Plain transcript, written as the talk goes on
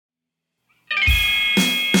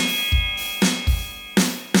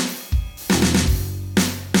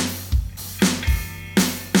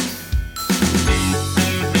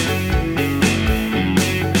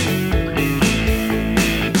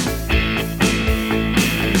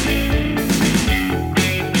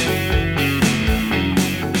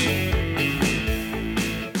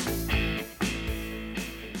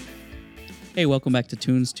Hey, welcome back to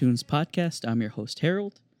Tunes Podcast. I'm your host,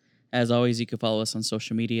 Harold. As always, you can follow us on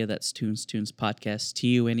social media. That's Tunes Podcast,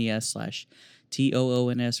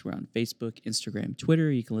 TUNES/TOONS. We're on Facebook, Instagram,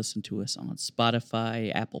 Twitter. You can listen to us on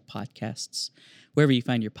Spotify, Apple Podcasts, wherever you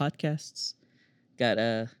find your podcasts.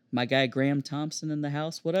 Got my guy Graham Thompson in the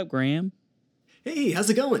house. What up, Graham? Hey,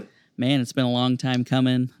 how's it going? Man, it's been a long time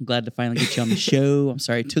coming. I'm glad to finally get you on the show. I'm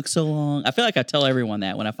sorry it took so long. I feel like I tell everyone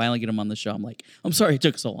that when I finally get them on the show. I'm like, I'm sorry it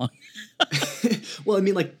took so long. Well, I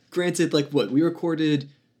mean, like, granted, like, what? We recorded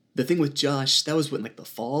the thing with Josh. That was, what, like, the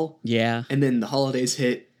fall? Yeah. And then the holidays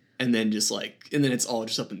hit, and then just, like, and then it's all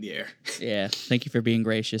just up in the air. Yeah. Thank you for being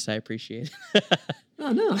gracious. I appreciate it.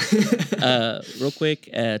 Oh, no. Real quick,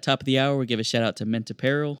 top of the hour, we give a shout out to Mint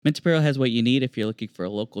Apparel. Mint Apparel has what you need if you're looking for a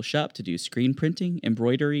local shop to do screen printing,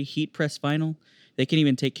 embroidery, heat press vinyl. They can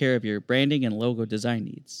even take care of your branding and logo design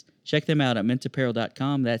needs. Check them out at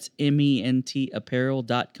mintapparel.com. That's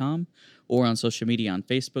mentapparel.com, or on social media on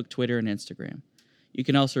Facebook, Twitter, and Instagram. You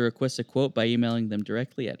can also request a quote by emailing them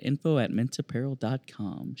directly at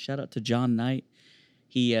info@mintapparel.com. Shout out to John Knight.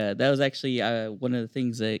 That was actually one of the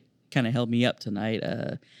things that kind of held me up tonight.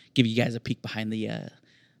 Give you guys a peek behind the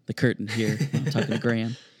curtain here. I'm talking to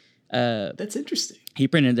Graham. That's interesting. He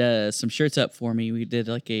printed some shirts up for me. We did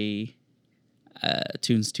like a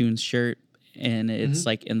Tunes shirt, and it's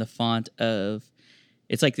like in the font of,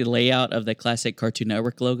 it's like the layout of the classic Cartoon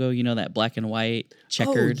Network logo. You know, that black and white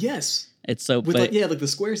checkered. Oh, yes. It's so, with but, like the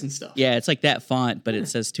squares and stuff. Yeah, it's like that font, but it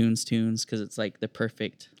says Tunes because it's like the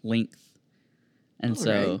perfect length. And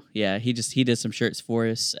yeah, he did some shirts for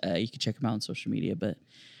us. You can check him out on social media, but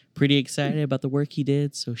pretty excited about the work he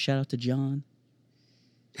did. So shout out to John.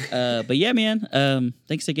 But yeah, man.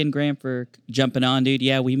 Thanks again, Graham, for jumping on, dude.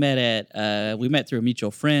 Yeah, we met through a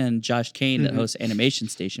mutual friend, Josh Kane, that hosts Animation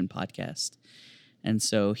Station podcast. And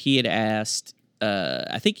so he had asked,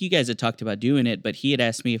 I think you guys had talked about doing it, but he had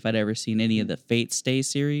asked me if I'd ever seen any of the Fate Stay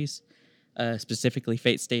series, specifically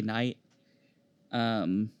Fate Stay Night.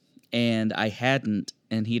 And I hadn't,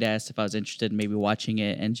 and he'd asked if I was interested in maybe watching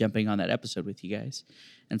it and jumping on that episode with you guys.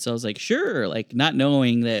 And so I was like, sure, like not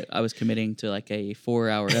knowing that I was committing to like a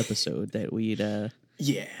 4-hour episode that we'd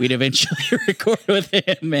eventually record with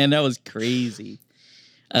him. Man, that was crazy.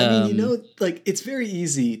 I mean, like, it's very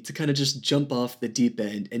easy to kind of just jump off the deep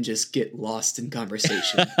end and just get lost in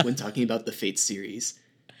conversation when talking about the Fate series.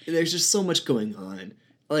 There's just so much going on.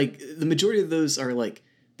 Like, the majority of those are like,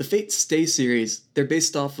 the Fate Stay series, they're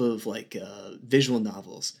based off of, like, visual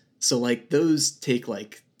novels. So, like, those take,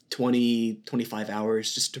 like, 20, 25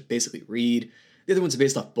 hours just to basically read. The other ones are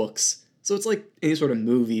based off books. So it's like any sort of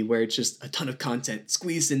movie where it's just a ton of content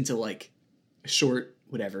squeezed into, like, a short,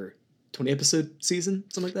 20-episode season,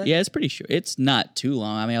 something like that? Yeah, it's pretty short. It's not too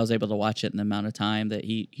long. I mean, I was able to watch it in the amount of time that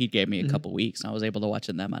he gave me a couple weeks, and I was able to watch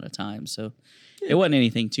it in that amount of time. So it wasn't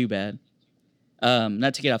anything too bad.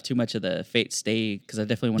 Not to get off too much of the Fate Stay, because I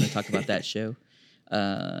definitely want to talk about that show.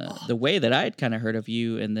 The way that I had kind of heard of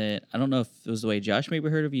you, and that I don't know if it was the way Josh maybe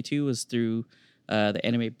heard of you too, was through the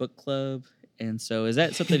Anime Book Club. And so is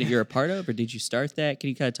that something that you're a part of, or did you start that? Can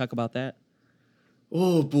you kind of talk about that?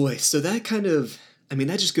 Oh, boy. So that kind of, I mean,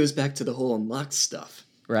 that just goes back to the whole Unlocked stuff.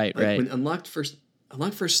 Right. When Unlocked first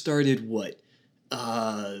started,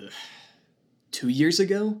 2 years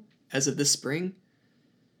ago, as of this spring?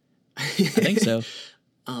 I think so.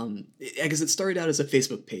 I guess it started out as a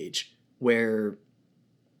Facebook page where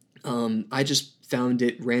I just found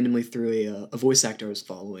it randomly through a voice actor I was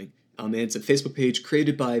following. And it's a Facebook page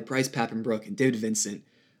created by Bryce Papenbrook and David Vincent.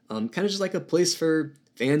 Kind of just like a place for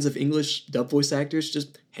fans of English dub voice actors,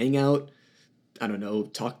 just hang out, I don't know,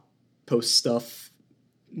 talk, post stuff,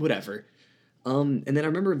 whatever. And then I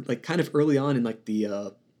remember, like, kind of early on in, like,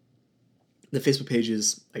 the Facebook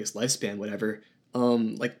page's, I guess, lifespan, whatever,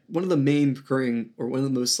 like, one of the main recurring, or one of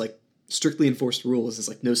the most, like, strictly enforced rules is,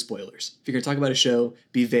 like, no spoilers. If you're going to talk about a show,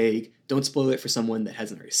 be vague, don't spoil it for someone that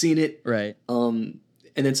hasn't already seen it. Right. And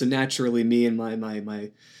then so naturally, me and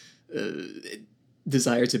my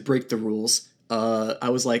desire to break the rules, I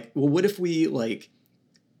was like, well, what if we, like,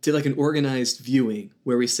 did, like, an organized viewing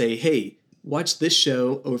where we say, hey, watch this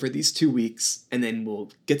show over these 2 weeks, and then we'll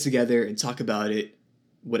get together and talk about it,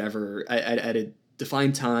 whatever, at a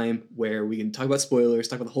defined time where we can talk about spoilers,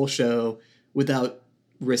 talk about the whole show without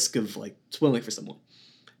risk of, like, spoiling for someone.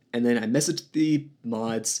 And then I messaged the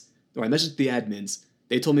mods, or I messaged the admins.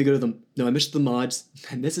 They told me to go to them. No, I messaged the mods.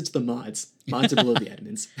 I messaged the mods. Mods are below the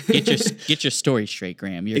admins. Get your story straight,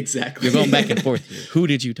 Graham. Exactly. You're going back and forth here. Who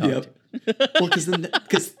did you talk to? Well, because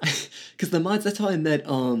the mods, that's how I met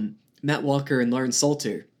Matt Walker and Lauren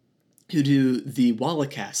Salter, who do the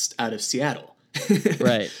Wallacast out of Seattle.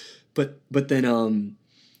 Right. But then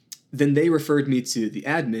then they referred me to the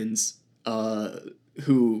admins,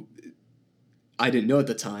 who I didn't know at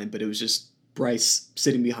the time, but it was just Bryce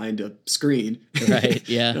sitting behind a screen. Right,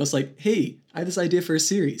 yeah. And I was like, hey, I have this idea for a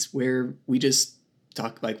series where we just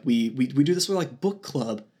talk, like, we do this with, like, book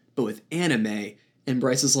club, but with anime. And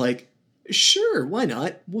Bryce is like, sure, why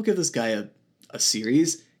not? We'll give this guy a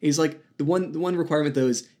series. He's like, the one requirement, though,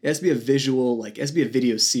 is it has to be a visual, like, it has to be a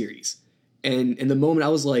video series. And in the moment, I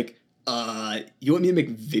was like, you want me to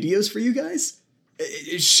make videos for you guys?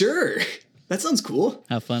 Sure. That sounds cool.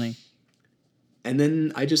 How funny. And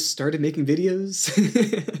then I just started making videos,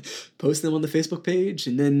 posting them on the Facebook page.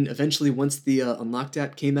 And then eventually, once the Unlocked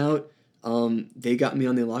app came out, they got me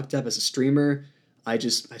on the Unlocked app as a streamer. I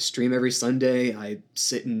stream every Sunday. I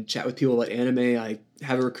sit and chat with people about anime. I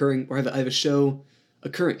have a I have a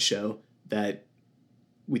current show that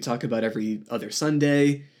we talk about every other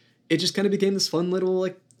Sunday. It just kind of became this fun little,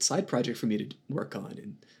 like, side project for me to work on.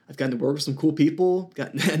 And I've gotten to work with some cool people.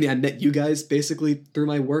 I met you guys basically through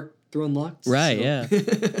my work through Unlocked. Right, so. yeah.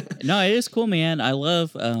 No, it is cool, man. I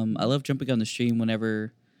love jumping on the stream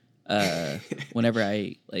whenever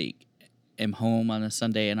I, like, am home on a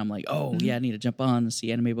Sunday and I'm like, oh, yeah, I need to jump on and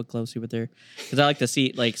see Anime Book Club, see what they're... Because I like to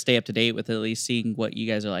see, like, stay up to date with at least seeing what you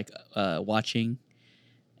guys are, like, watching.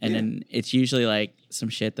 And then it's usually, like, some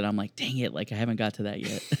shit that I'm like, dang it, like, I haven't got to that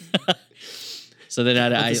yet. So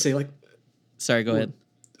then I say, like... Sorry, go ahead.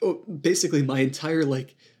 Oh, basically, my entire,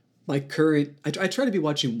 like... My current... I try to be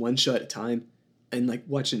watching one show at a time and, like,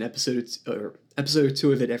 watch an episode or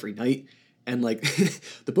two of it every night. And, like,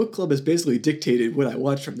 the book club has basically dictated what I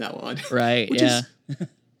watch from now on. Right, yeah.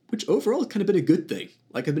 Which overall has kind of been a good thing.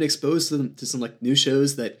 Like, I've been exposed to some, like, new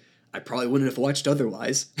shows that I probably wouldn't have watched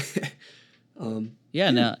otherwise.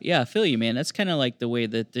 I feel you, man. That's kind of like the way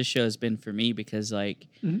that this show has been for me because, like,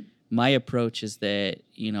 my approach is that,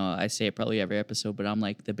 you know, I say it probably every episode, but I'm,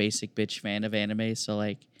 like, the basic bitch fan of anime. So,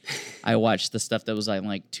 like, I watched the stuff that was on,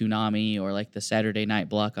 like, Toonami or, like, the Saturday night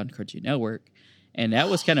block on Cartoon Network. And that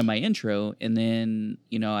was kind of my intro. And then,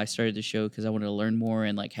 you know, I started the show because I wanted to learn more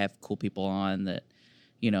and, like, have cool people on that,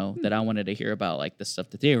 you know, that I wanted to hear about, like, the stuff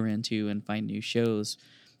that they were into and find new shows.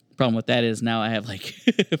 The problem with that is now I have, like,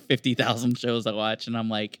 50,000 shows to watch. And I'm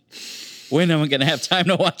like, when am I going to have time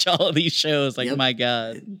to watch all of these shows? Like, my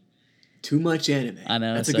God. Too much anime. I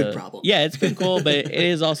know. That's a good problem. Yeah, it's been cool, but it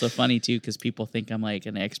is also funny, too, because people think I'm, like,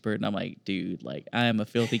 an expert. And I'm like, dude, like, I am a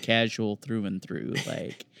filthy casual through and through.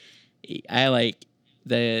 Like... I like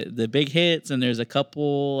the big hits, and there's a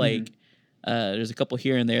couple like there's a couple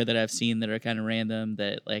here and there that I've seen that are kind of random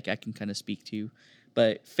that like I can kind of speak to.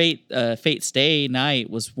 But Fate Stay Night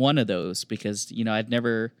was one of those because you know I'd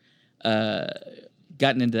never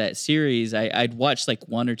gotten into that series. I'd watched like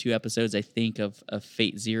one or two episodes I think of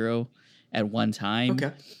Fate Zero at one time.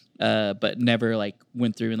 Okay. But never like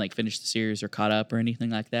went through and like finished the series or caught up or anything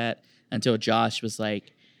like that until Josh was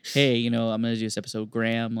like, hey, you know, I'm going to do this episode.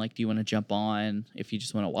 Graham, like, do you want to jump on if you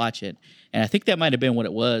just want to watch it? And I think that might have been what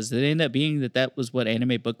it was. It ended up being that was what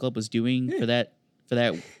Anime Book Club was doing for that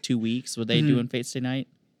 2 weeks. Were they doing Fate Stay Night?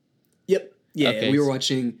 Yep. Yeah, okay. We were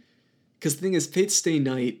watching... Because the thing is, Fate Stay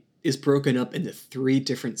Night is broken up into 3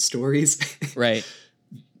 different stories. Right.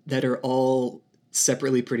 That are all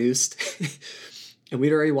separately produced. And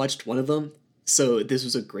we'd already watched one of them. So this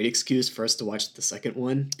was a great excuse for us to watch the second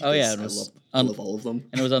one. Oh, yeah. I love all of them.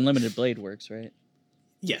 And it was Unlimited Blade Works, right?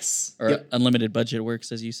 Yes. Or Unlimited Budget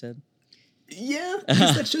Works, as you said. Yeah,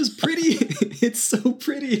 because that show's pretty. It's so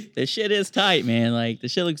pretty. The shit is tight, man. Like, the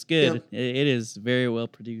shit looks good. Yep. It is very well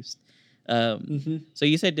produced. So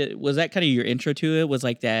you said, was that kind of your intro to it? Was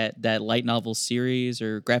like that light novel series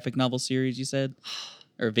or graphic novel series you said?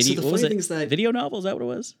 Or video? So what was it? Video novel? Is that what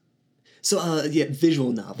it was? So,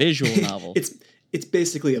 visual novel. Visual novel. It's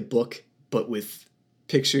basically a book, but with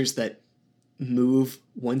pictures that move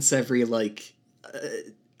once every, like,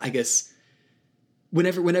 I guess,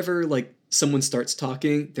 whenever, like, someone starts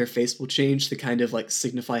talking, their face will change to kind of, like,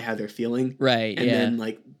 signify how they're feeling. Right, and then,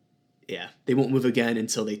 like, they won't move again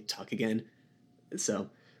until they talk again.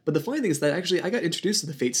 So, but the funny thing is that actually I got introduced to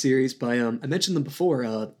the Fate series by, I mentioned them before,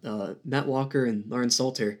 Matt Walker and Lauren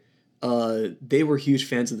Salter. They were huge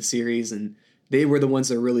fans of the series, and they were the ones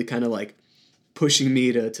that were really kind of like pushing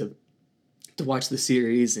me to watch the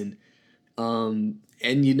series. And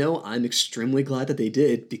you know, I'm extremely glad that they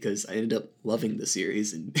did because I ended up loving the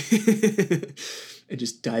series and and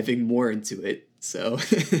just diving more into it. So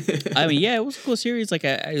I mean, yeah, it was a cool series. Like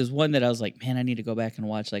it was one that I was like, man, I need to go back and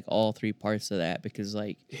watch like all 3 parts of that because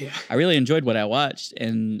like I really enjoyed what I watched,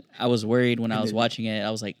 and I was worried when I was watching it. I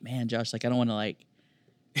was like, man, Josh, like I don't want to like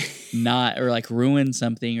not or like ruin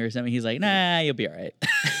something or something. He's like, nah, you'll be all right.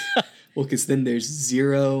 Well, because then there's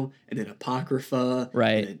Zero, and then Apocrypha, Right.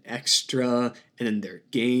 and then Extra, and then their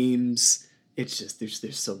games. It's just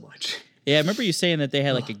there's so much. Yeah, I remember you saying that they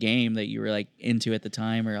had like a game that you were like into at the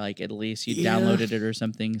time, or like at least you downloaded it or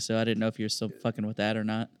something. So I didn't know if you're still fucking with that or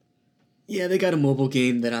not. Yeah, they got a mobile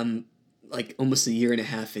game that I'm like almost a year and a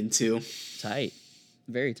half into. Tight,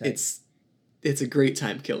 very tight. It's a great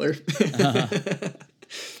time killer.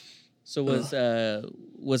 So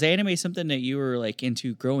was anime something that you were like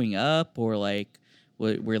into growing up, or like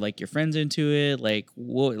were like your friends into it? Like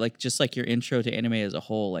what, like just like your intro to anime as a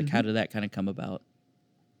whole? Like how did that kind of come about?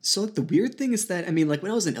 So like the weird thing is that I mean like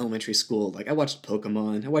when I was in elementary school, like I watched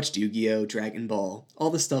Pokemon, I watched Yu-Gi-Oh, Dragon Ball, all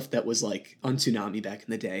the stuff that was like on Toonami back in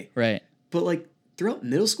the day. Right. But like throughout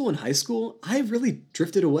middle school and high school, I really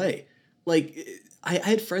drifted away. Like I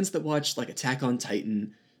had friends that watched like Attack on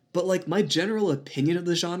Titan, but like my general opinion of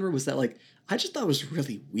the genre was that like I just thought it was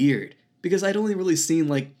really weird because I'd only really seen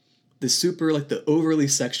like the super like the overly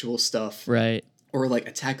sexual stuff, Right. or like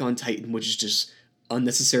Attack on Titan, which is just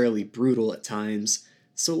unnecessarily brutal at times.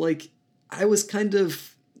 So like I was kind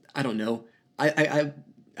of I don't know I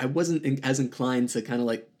wasn't as inclined to kind of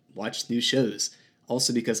like watch new shows.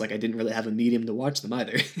 Also because like I didn't really have a medium to watch them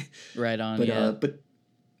either. Right on. But yeah.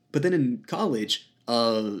 But then in college,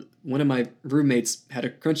 one of my roommates had a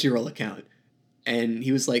Crunchyroll account, and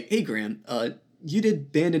he was like, "Hey Graham, you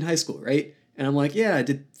did band in high school, right?" And I'm like, "Yeah, I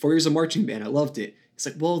did 4 years of marching band. I loved it." It's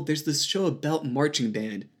like, "Well, there's this show about marching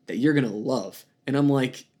band that you're gonna love," and I'm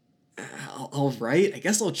like, "All right, I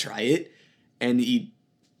guess I'll try it." And he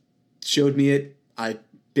showed me it. I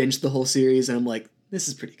binged the whole series, and I'm like, "This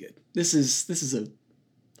is pretty good. This is a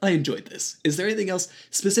I enjoyed this. Is there anything else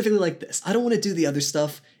specifically like this? I don't want to do the other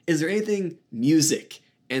stuff. Is there anything music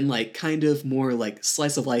and like kind of more like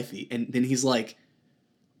slice of lifey?" And then he's like,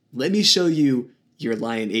 "Let me show you Your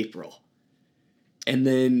Lie in April." And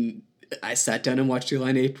then I sat down and watched Your Lie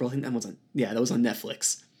in April. I think that was on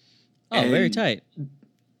Netflix. Oh, And very tight.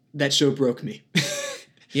 That show broke me.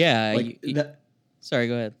 Yeah. Like Sorry,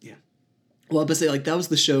 go ahead. Yeah. Well, but say like that was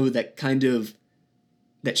the show that kind of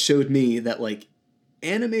that showed me that like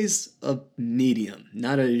anime's a medium,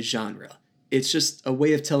 not a genre. It's just a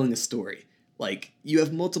way of telling a story. Like you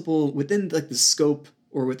have multiple within like the scope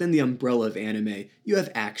or within the umbrella of anime. You have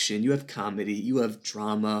action, you have comedy, you have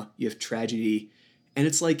drama, you have tragedy, and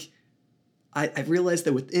it's like I realized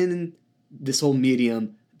that within this whole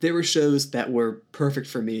medium there were shows that were perfect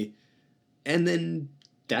for me, and then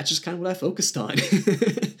that's just kind of what I focused on.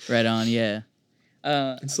 Right on. Yeah.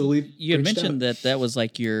 And slowly You had branched mentioned out. that was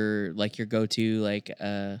like your go-to like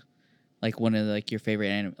one of like your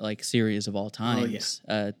favorite like series of all times.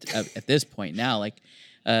 At this point now, like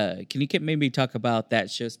can you maybe talk about that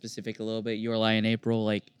show specific a little bit? Your Lie in April,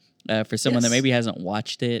 like for someone that Yes. maybe hasn't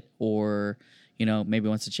watched it, or maybe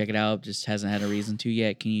wants to check it out, just hasn't had a reason to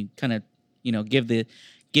yet. Can you kind of give the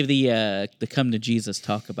come to Jesus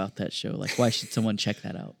talk about that show? Like, why should someone check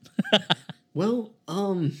that out? Well,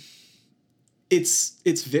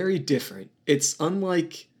 it's very different. It's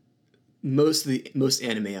unlike most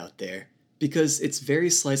anime out there because it's very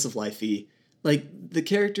slice of lifey. Like the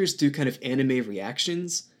characters do kind of anime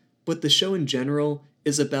reactions, but the show in general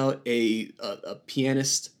is about a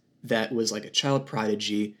pianist that was like a child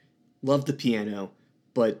prodigy, loved the piano,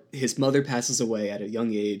 but his mother passes away at a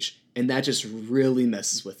young age, and that just really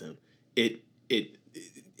messes with him. It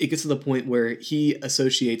gets to the point where he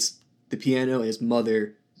associates the piano and his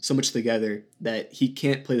mother so much together that he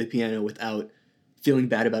can't play the piano without feeling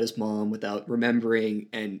bad about his mom, without remembering,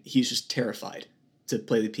 and he's just terrified to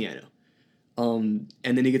play the piano. And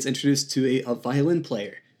then he gets introduced to a violin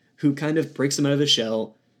player who kind of breaks him out of his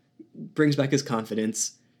shell, brings back his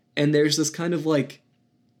confidence, and there's this kind of like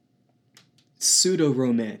pseudo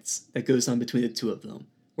romance that goes on between the two of them,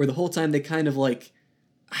 where the whole time they kind of like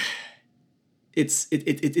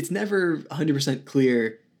it's never 100%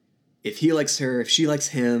 clear if he likes her, if she likes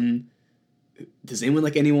him, does anyone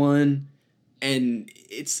like anyone, and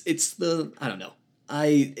it's the I don't know.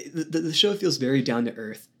 The show feels very down to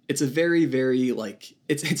earth. It's a very very like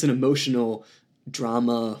it's an emotional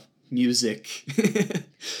drama music.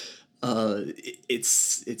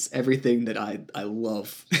 It's everything that I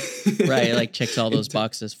love. Right, it like checks all those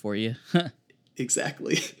boxes for you.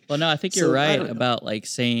 Exactly. Well, no, I think So, you're I right don't know. about like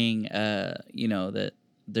saying, that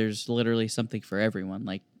there's literally something for everyone.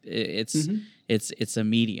 Like it's a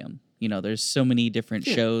medium. There's so many different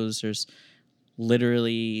Yeah. shows. There's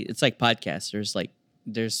literally, it's like podcasts.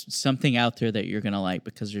 There's something out there that you're gonna like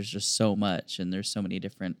because there's just so much, and there's so many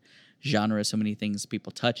different genres, so many things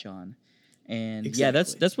people touch on. And yeah,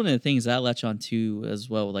 Exactly. that's one of the things I latch on to as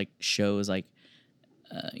well. Like shows, like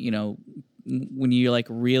when you like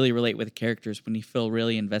really relate with the characters, when you feel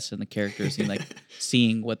really invested in the characters and like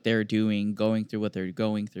seeing what they're doing, going through what they're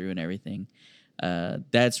going through and everything.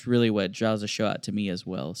 That's really what draws the show out to me as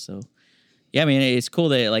well. So yeah, I mean, it's cool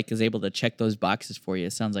that it like is able to check those boxes for you.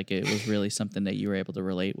 It sounds like it was really something that you were able to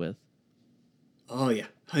relate with. Oh yeah,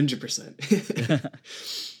 100%.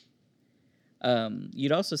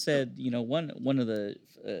 You'd also said, one of the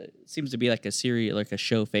seems to be like a series, like a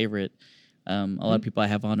show favorite. A lot of people I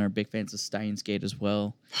have on are big fans of Steins Gate as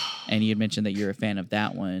well, and you had mentioned that you're a fan of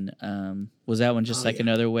that one. Was that one just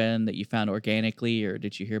another one that you found organically, or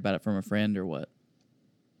did you hear about it from a friend, or what?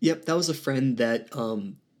 Yep, that was a friend that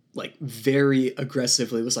like very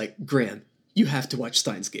aggressively was like, Graham, you have to watch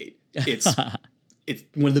Steins Gate. It's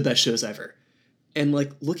one of the best shows ever. And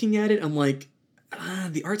like looking at it, I'm like,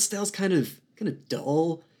 the art style's kind of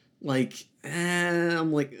dull. Like,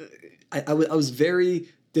 I'm like, I was very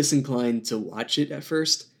disinclined to watch it at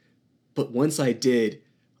first, but once I did,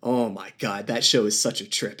 oh my god, that show is such a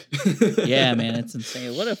trip. Yeah, man, it's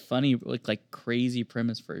insane. What a funny, like crazy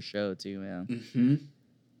premise for a show too, man. Mm-hmm.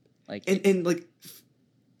 Like, and like,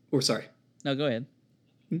 or sorry. No, go ahead.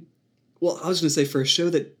 Well, I was gonna say, for a show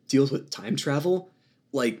that deals with time travel,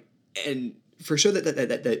 like, and for a show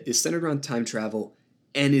that is centered around time travel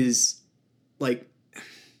and is like,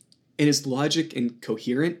 and is logic and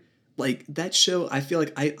coherent. Like, that show, I feel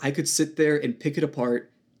like I could sit there and pick it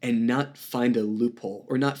apart and not find a loophole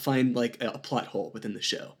or not find like a plot hole within the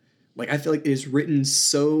show. Like, I feel like it is written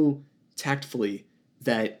so tactfully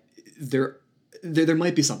that there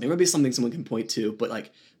might be something. There might be something someone can point to, but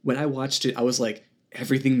like when I watched it, I was like,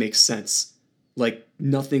 everything makes sense. Like,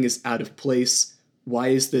 nothing is out of place. Why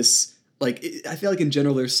is this like? I feel like in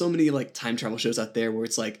general, there's so many like time travel shows out there where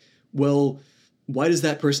it's like, well, why does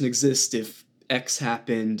that person exist if X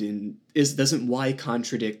happened, and doesn't Y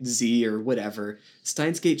contradict Z or whatever?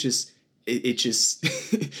 Steins Gate just it just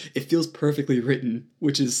it feels perfectly written,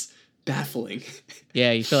 which is baffling.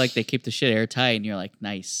 Yeah, you feel like they keep the shit airtight, and you're like,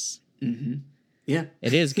 nice. Mm-hmm. Yeah,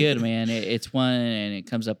 it is good, man. It's one, and it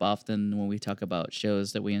comes up often when we talk about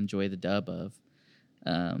shows that we enjoy the dub of.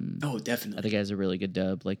 Oh, definitely. I think it has a really good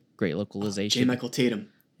dub, like great localization. J. Michael Tatum.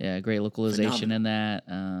 Yeah, great localization Phenomenal. In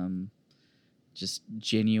that. Just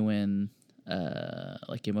genuine.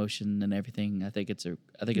 Like emotion and everything. I think it's a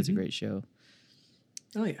great show.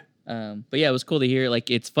 Oh yeah. But yeah, it was cool to hear. Like,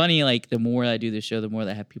 it's funny. Like, the more I do the show, the more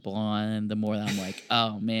that I have people on, the more that I'm like,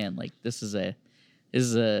 oh man, like this is a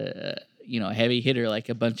heavy hitter. Like,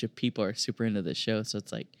 a bunch of people are super into this show, so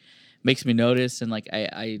it's like makes me notice, and like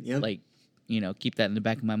I like keep that in the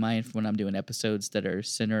back of my mind for when I'm doing episodes that are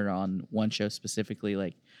centered on one show specifically.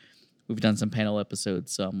 Like, we've done some panel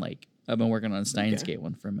episodes, so I'm like, I've been working on Steins Gate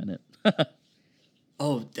one for a minute.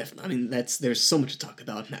 Oh, definitely. I mean, there's so much to talk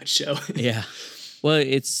about in that show. Yeah. Well,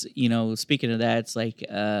 it's, speaking of that, it's like,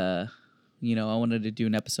 I wanted to do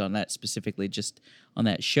an episode on that specifically just on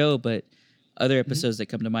that show, but other episodes that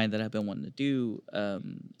come to mind that I've been wanting to do,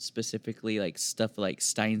 specifically like stuff like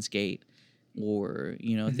Steins Gate or,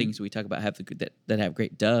 things we talk about that have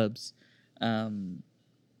great dubs. One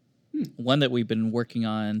that we've been working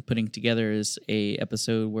on putting together is a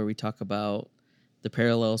episode where we talk about the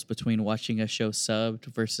parallels between watching a show subbed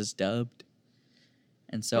versus dubbed.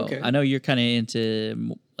 And so I know you're kind of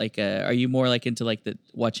into like, are you more like into like the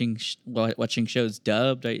watching shows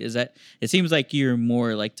dubbed? Is that, it seems like you're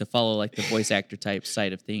more like to follow like the voice actor type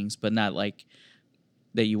side of things, but not like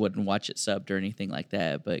that you wouldn't watch it subbed or anything like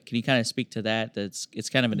that. But can you kind of speak to that? It's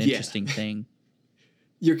kind of an interesting thing.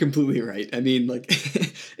 You're completely right. I mean, like,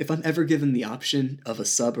 if I'm ever given the option of a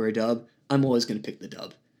sub or a dub, I'm always going to pick the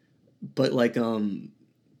dub. But like,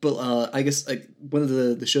 I guess like one of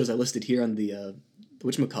the shows I listed here on the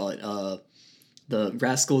whatchamacallit, the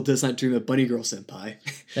Rascal Does Not Dream of Bunny Girl Senpai.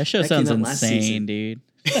 That show sounds insane, dude.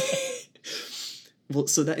 Well,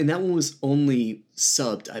 so that one was only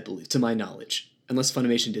subbed, I believe, to my knowledge, unless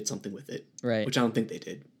Funimation did something with it, right? Which I don't think they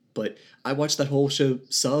did. But I watched that whole show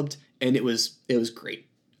subbed, and it was great.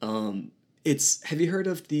 Have you heard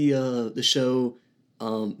of the show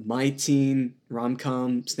My Teen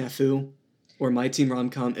Rom-Com Snafu, or My Teen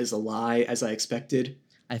Rom-Com Is a Lie As I Expected?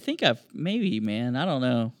 I think maybe, man. I don't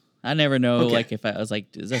know. I never know. Okay. Like, if I was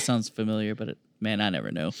like, that sounds familiar, but man, I never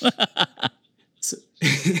know. So,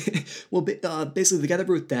 well, basically, the guy that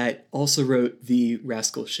wrote that also wrote the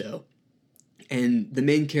Rascal show, and the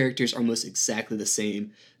main characters are almost exactly the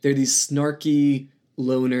same. They're these snarky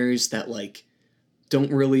loners that like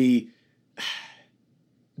don't really.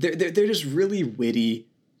 They're just really witty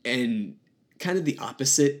and kind of the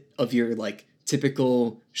opposite of your like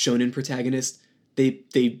typical shonen protagonist.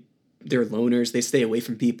 They're loners. They stay away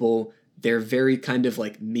from people. They're very kind of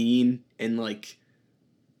like mean and like,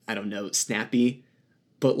 I don't know, snappy,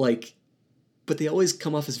 but like, but they always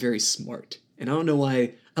come off as very smart. And I don't know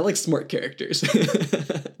why I like smart characters.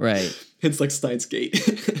 Right. Hence like Steins Gate.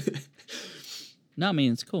 No, I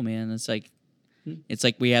mean, it's cool, man. It's like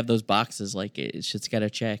we have those boxes, like shit's got to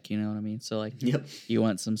check, you know what I mean? So like, Yep. you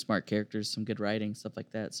want some smart characters, some good writing, stuff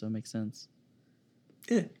like that. So it makes sense.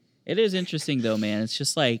 Yeah. It is interesting though, man. It's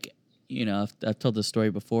just like, you know, I've told this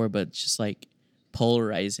story before, but it's just like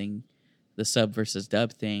polarizing the sub versus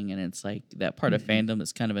dub thing. And it's like that part of fandom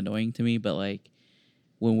that's kind of annoying to me. But like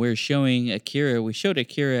when we're showing Akira, we showed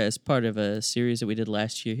Akira as part of a series that we did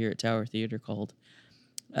last year here at Tower Theater called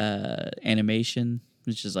Animation,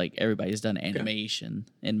 which is like everybody's done animation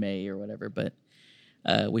in May or whatever. But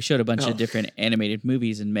we showed a bunch of different animated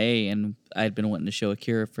movies in May, and I'd been wanting to show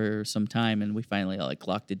Akira for some time, and we finally like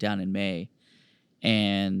locked it down in May.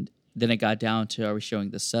 And then it got down to, are we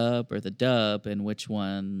showing the sub or the dub, and which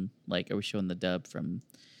one, like, are we showing the dub from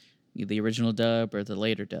the original dub or the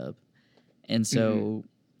later dub? And so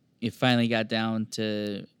it finally got down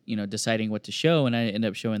to, you know, deciding what to show, and I ended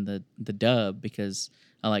up showing the dub because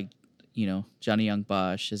I like, you know, Johnny Young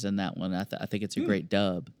Bosch is in that one. I think it's a great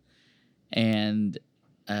dub. And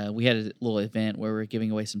we had a little event where we were giving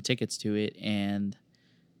away some tickets to it, and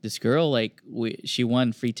this girl, like, she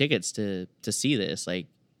won free tickets to see this. Like,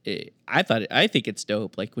 I think it's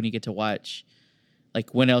dope. Like, when you get to watch,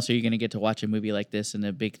 like, when else are you going to get to watch a movie like this in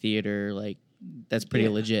a big theater? Like, that's pretty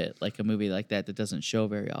legit. Like, a movie like that doesn't show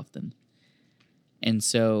very often. And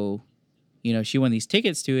so, you know, she won these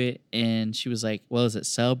tickets to it, and she was like, well, is it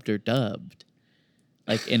subbed or dubbed?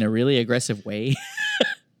 Like, in a really aggressive way.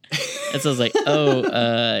 And so I was like,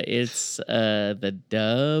 it's the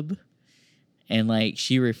dub. And like,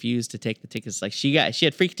 she refused to take the tickets. Like, she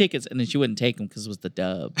had free tickets, and then she wouldn't take them because it was the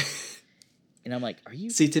dub. And I'm like, are you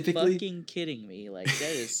fucking kidding me? Like,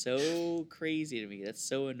 that is so crazy to me. That's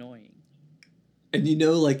so annoying. And you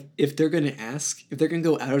know, like, if they're gonna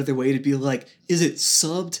go out of their way to be like, is it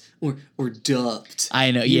subbed or dubbed?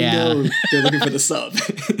 I know, you know they're looking for the sub.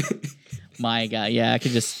 My God, yeah,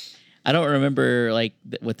 I don't remember like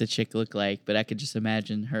what the chick looked like, but I could just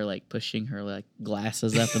imagine her like pushing her like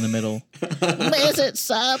glasses up in the middle. Is it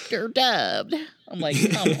subbed or dubbed? I'm like,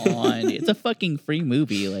 come on, it's a fucking free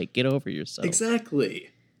movie. Like, get over yourself. Exactly.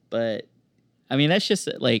 But I mean, that's just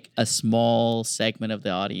like a small segment of the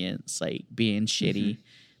audience like being shitty.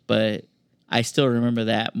 But I still remember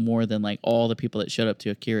that more than like all the people that showed up to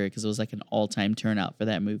Akira, because it was like an all-time turnout for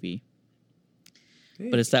that movie. Hey.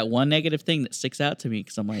 But it's that one negative thing that sticks out to me,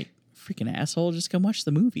 because I'm like, freaking asshole, just come watch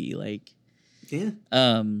the movie. Like, yeah.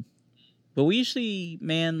 But we usually,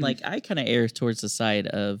 man, like, I kind of err towards the side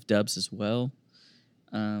of dubs as well.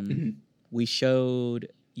 We showed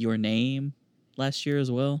Your Name last year as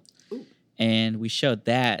well. Ooh. And we showed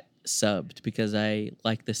that subbed because I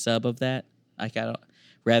like the sub of that. Like, I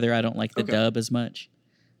don't like the dub as much.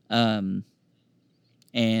 And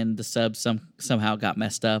the sub somehow got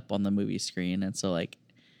messed up on the movie screen, and so like,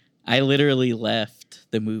 I literally left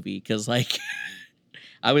the movie because like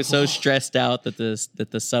I was so stressed out that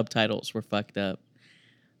the subtitles were fucked up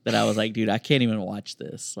that I was like, dude, I can't even watch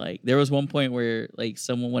this. Like, there was one point where like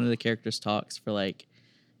one of the characters talks for like,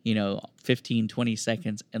 you know, 15, 20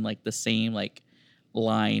 seconds, and like the same like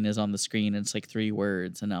line is on the screen, and it's like 3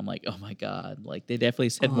 words, and I'm like, oh my God, like they definitely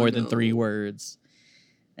said more than 3 words.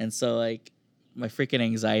 And so like my freaking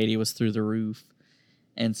anxiety was through the roof.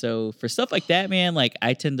 And so for stuff like that, man, like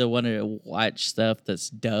I tend to want to watch stuff that's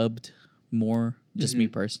dubbed more, just me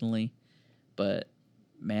personally. But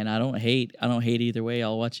man, I don't hate either way.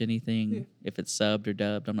 I'll watch anything if it's subbed or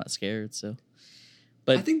dubbed. I'm not scared. So,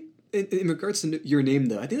 but I think in regards to Your Name,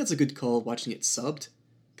 though, I think that's a good call watching it subbed,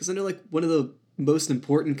 because I know like one of the most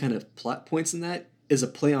important kind of plot points in that is a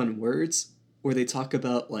play on words where they talk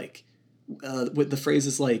about like what the phrase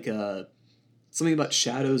is like something about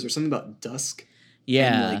shadows or something about dusk.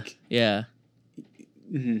 Yeah. Like, yeah.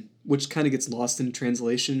 Which kind of gets lost in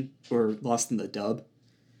translation or lost in the dub.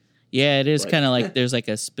 Yeah, it is kind of like there's like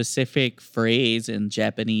a specific phrase in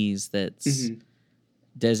Japanese that's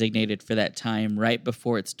designated for that time right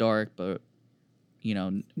before it's dark, but you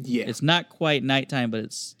know, it's not quite nighttime, but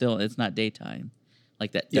it's not daytime,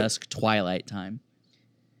 like that dusk twilight time.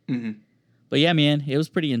 But yeah, man, it was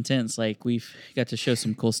pretty intense. Like, we've got to show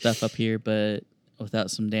some cool stuff up here, but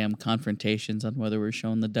without some damn confrontations on whether we're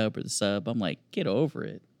showing the dub or the sub. I'm like, get over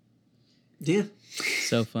it. Yeah.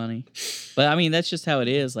 So funny. But I mean, that's just how it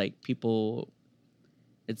is. Like, people,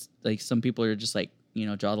 it's like some people are just like, you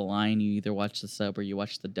know, draw the line. You either watch the sub or you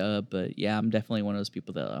watch the dub. But yeah, I'm definitely one of those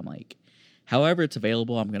people that I'm like, However it's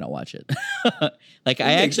available, I'm gonna watch it. Like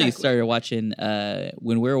I Yeah, actually exactly. started watching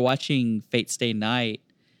when we were watching Fate Stay Night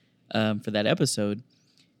for that episode.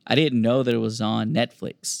 I didn't know that it was on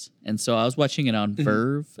Netflix, and so I was watching it on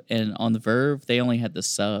Verve, and on the Verve they only had the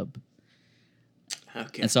sub,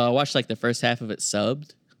 Okay. and so I watched like the first half of it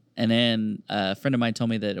subbed, and then a friend of mine told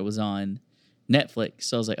me that it was on Netflix,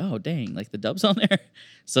 so I was like, oh dang, like the dub's on there.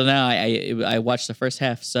 So now I watched the first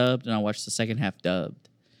half subbed, and I watched the second half dubbed,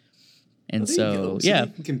 and Well, there you go. So yeah,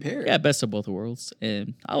 you can compare. yeah, best of both worlds,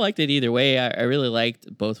 and I liked it either way. I really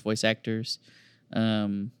liked both voice actors.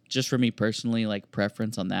 Just for me personally, like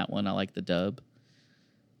preference on that one, I like the dub.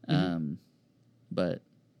 But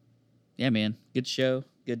yeah, man, good show,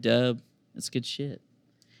 good dub. It's good shit.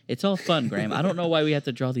 It's all fun, Graham. I don't know why we have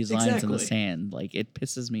to draw these lines in the Exactly. sand. Like it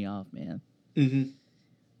pisses me off, man. Mm-hmm.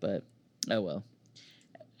 But oh well.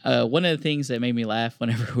 One of the things that made me laugh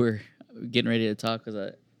whenever we're getting ready to talk was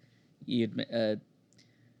I'd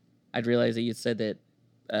realized that you said that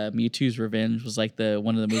Mewtwo's Revenge was like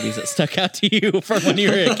one of the movies that stuck out to you from when you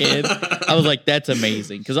were a kid. I was like, that's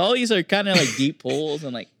amazing, because all these are kind of like deep pulls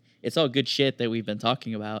and like it's all good shit that we've been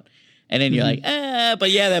talking about. And then you're like,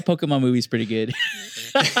 but yeah, that Pokemon movie's pretty good.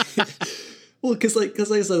 Well, because like I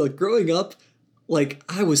said, like growing up, like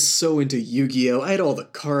I was so into Yu-Gi-Oh. I had all the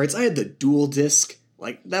cards. I had the dual disc.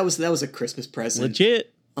 Like that was a Christmas present.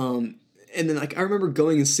 Legit. And then like I remember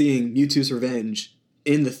going and seeing Mewtwo's Revenge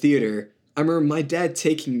in the theater. I remember my dad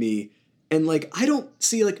taking me, and like I don't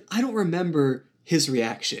remember his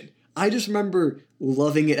reaction. I just remember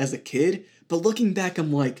loving it as a kid. But looking back,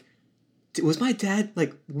 I'm like, was my dad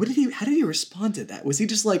like, how did he respond to that? Was he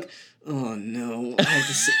just like, oh no, I have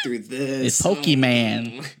to sit through this? It's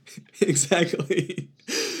Pokemon. Exactly.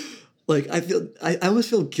 Like I almost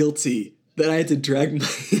feel guilty that I had to drag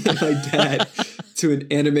my dad to an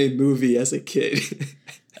anime movie as a kid.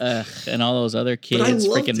 And all those other kids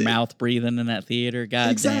loved freaking it. mouth breathing in that theater.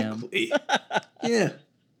 God damn. Exactly. Yeah.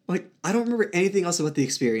 Like I don't remember anything else about the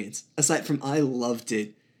experience aside from I loved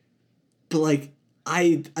it. But like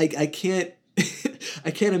I can't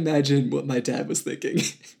I can't imagine what my dad was thinking.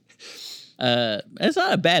 It's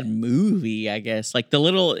not a bad movie, I guess. Like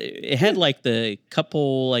it had like the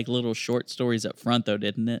couple like little short stories up front though,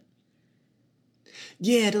 didn't it?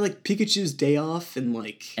 Yeah, to like Pikachu's Day Off and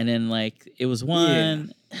like And then like it was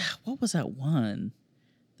one. What was that one?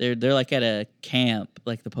 They're like at a camp.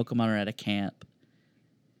 Like the Pokemon are at a camp.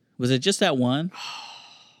 Was it just that one,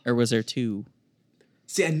 or was there two?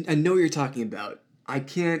 See, I know what you're talking about. I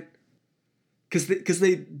can't because that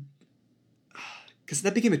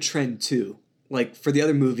became a trend too. Like for the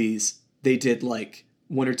other movies, they did like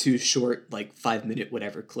one or two short like 5-minute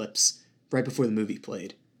whatever clips right before the movie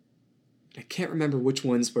played. I can't remember which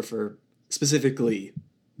ones were for specifically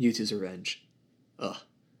Mewtwo's Revenge. Ugh.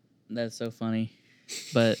 That's so funny.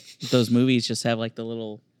 But those movies just have like the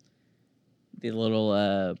little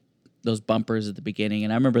those bumpers at the beginning,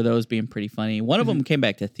 and I remember those being pretty funny. One of them came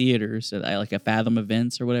back to theaters at like a Fathom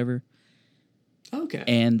Events or whatever. Okay.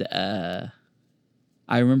 And I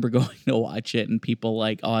remember going to watch it and people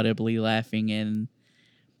like audibly laughing in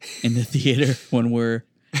the theater when we're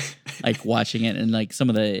like watching it, and like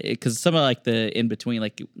because some of like the in between,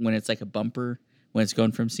 like when it's like a bumper when it's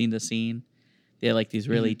going from scene to scene, they had like these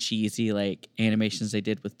really cheesy like animations they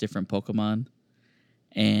did with different Pokemon,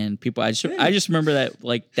 and people I just remember that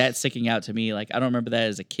like that sticking out to me. Like I don't remember that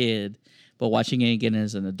as a kid, but watching it again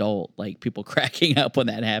as an adult, like people cracking up when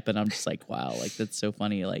that happened, I'm just like, wow, like that's so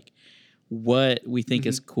funny. Like what we think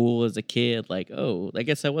is cool as a kid, like, oh, I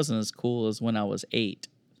guess that wasn't as cool as when I was 8.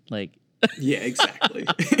 Like Yeah, exactly.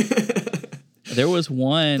 there was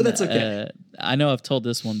one. But that's okay. I know I've told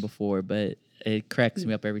this one before, but it cracks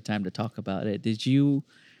me up every time to talk about it.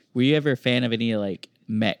 Were you ever a fan of any like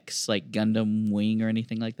mechs, like Gundam Wing or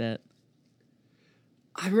anything like that?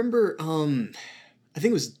 I remember, I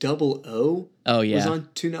think it was Double O. Oh yeah, was on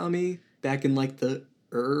Toonami back in like the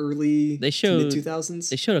early they showed mid 2000s.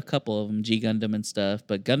 They showed a couple of them, G Gundam and stuff,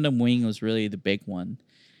 but Gundam Wing was really the big one.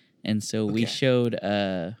 And so we showed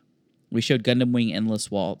Gundam Wing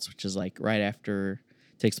Endless Waltz, which is like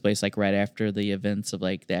takes place like right after the events of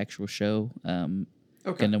like the actual show,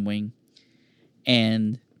 Gundam Wing.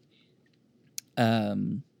 And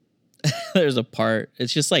there's a part,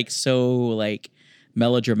 it's just like so like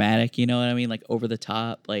melodramatic, you know what I mean? Like over the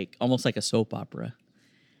top, like almost like a soap opera.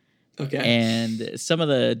 Okay. And some of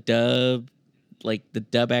the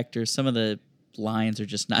dub actors, some of the lines are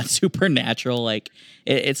just not super natural. Like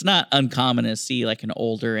it's not uncommon to see like an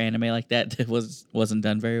older anime like that wasn't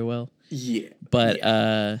done very well. Yeah.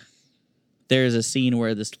 But there's a scene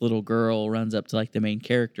where this little girl runs up to like the main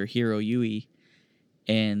character, Hiro Yui,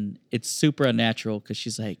 and it's super unnatural because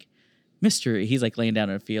she's like, Mister, he's like laying down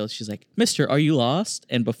in a field. She's like, Mister, are you lost?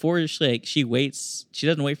 And before she waits, she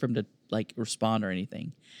doesn't wait for him to like respond or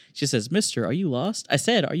anything. She says, Mister, are you lost? I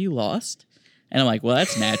said, are you lost? And I'm like, well,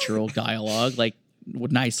 that's natural dialogue, like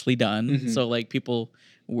nicely done. Mm-hmm. So like people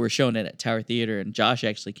were showing it at Tower Theater, and Josh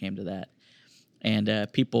actually came to that. And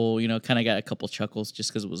people, kind of got a couple chuckles just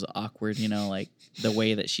because it was awkward, like the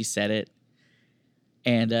way that she said it.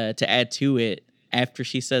 And to add to it, after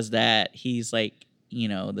she says that, he's like,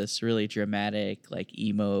 this really dramatic, like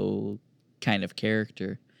emo kind of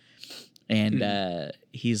character. And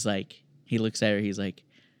he's like, he looks at her, he's like,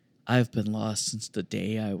 I've been lost since the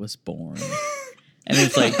day I was born. And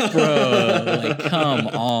it's like, bro, like, come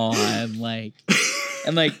on. Like,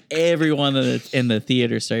 and like everyone in the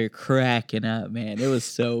theater started cracking up, man. It was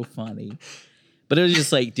so funny. But it was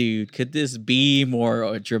just like, dude, could this be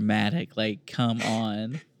more dramatic? Like, come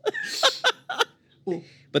on. Well,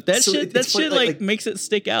 but that so shit, like makes it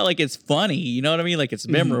stick out. Like it's funny, you know what I mean? Like it's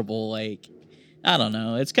memorable. Like I don't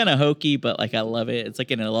know, it's kind of hokey, but like I love it. It's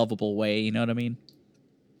like in a lovable way. You know what I mean?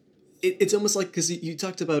 It's almost like because you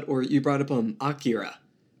talked about or you brought up Akira,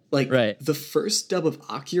 like right. The first dub of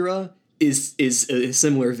Akira is a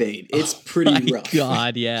similar vein. It's pretty rough.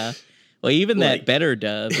 God, yeah. Well, even that better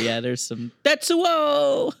dub, yeah. There's some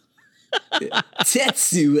Tetsuo.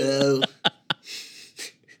 Tetsuo.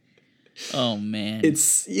 Oh man,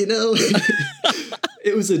 it's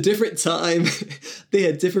it was a different time. They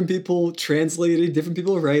had different people translating, different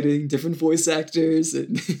people writing, different voice actors.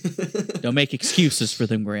 And don't make excuses for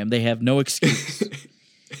them, Graham. They have no excuse.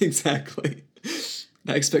 Exactly.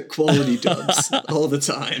 I expect quality dubs all the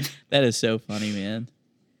time. That is so funny, man.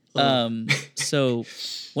 So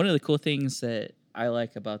one of the cool things that I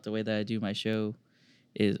like about the way that I do my show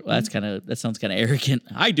is that sounds kind of arrogant.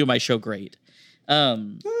 I do my show great.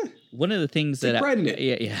 One of the things that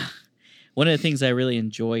yeah. One of the things I really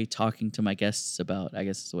enjoy talking to my guests about, I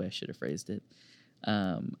guess is the way I should have phrased it.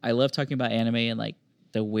 I love talking about anime and like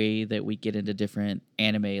the way that we get into different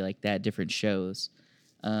anime like that, different shows.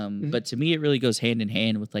 But to me, it really goes hand in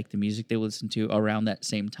hand with like the music they listen to around that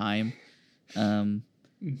same time. And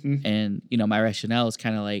my rationale is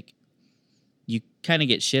kind of like you kind of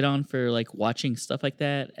get shit on for like watching stuff like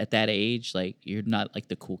that at that age. Like you're not like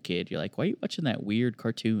the cool kid. You're like, why are you watching that weird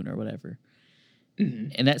cartoon or whatever?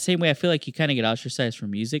 In that same way, I feel like you kind of get ostracized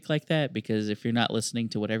from music like that because if you're not listening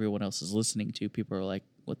to what everyone else is listening to, people are like,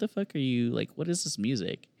 what the fuck are you like? What is this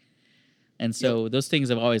music? And so those things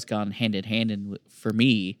have always gone hand in hand for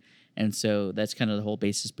me. And so that's kind of the whole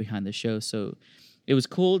basis behind the show. So it was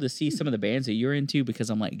cool to see some of the bands that you're into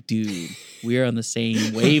because I'm like, dude, we're on the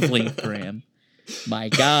same wavelength, Graham. My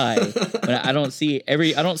guy. But I don't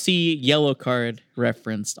see Yellow Card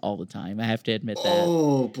referenced all the time. I have to admit that.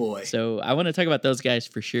 Oh boy. So I want to talk about those guys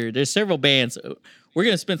for sure. There's several bands. We're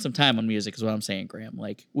gonna spend some time on music is what I'm saying, Graham.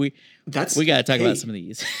 Like we gotta talk about some of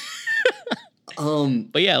these.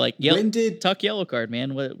 But yeah, like talk Yellow Card,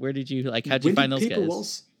 man. Where did you like how'd you find those guys?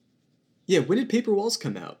 Walls? Yeah, when did Paper Walls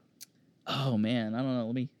come out? Oh man, I don't know.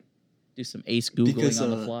 Let me do some ace Googling on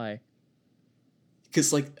the fly.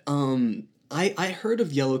 Because like I heard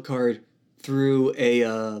of Yellow Card through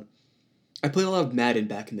I played a lot of Madden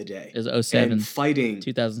back in the day. It was 07. And Fighting.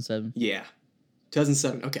 2007. Yeah.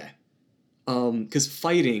 2007, okay. Because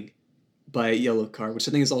Fighting by Yellow Card, which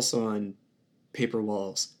I think is also on Paper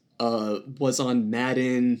Walls, was on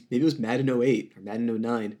Madden, maybe it was Madden 08 or Madden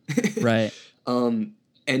 09. Right. And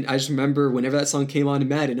I just remember whenever that song came on in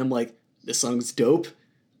Madden, I'm like, this song's dope.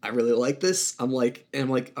 I really like this. I'm like,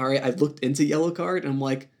 all right, I've looked into Yellow Card, and I'm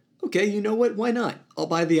like, okay, you know what? Why not? I'll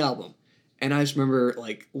buy the album. And I just remember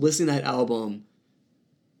like listening to that album,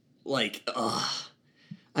 like,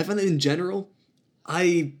 I find that in general,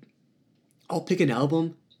 I'll pick an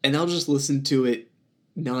album and I'll just listen to it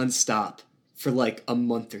nonstop for like a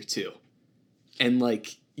month or two. And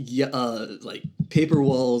like Paper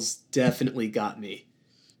Walls definitely got me.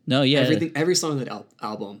 No, yeah. Every song on that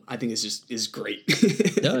album, I think is great.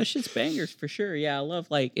 No, it's just bangers for sure. Yeah, I love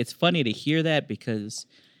it's funny to hear that because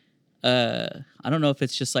I don't know if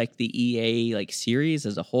it's just like the EA like series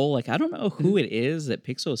as a whole. Like I don't know who it is that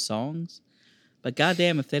picks those songs, but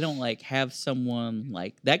goddamn if they don't like have someone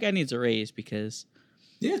like that guy needs a raise because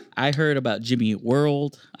I heard about Jimmy Eat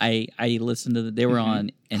World. I listened to they were on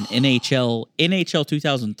an NHL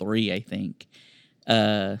 2003 I think.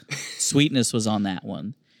 Sweetness was on that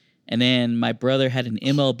one. And then my brother had an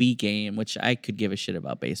MLB game, which I could give a shit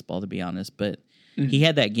about baseball, to be honest. But he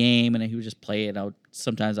had that game, and he would just play it.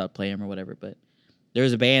 Sometimes I'd play him or whatever. But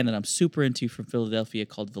there's a band that I'm super into from Philadelphia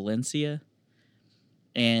called Valencia.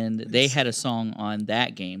 And they had a song on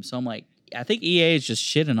that game. So I'm like, I think EA is just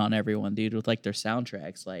shitting on everyone, dude, with like their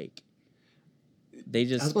soundtracks. Like they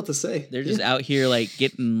just, I was about to say, they're just out here like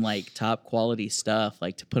getting like top quality stuff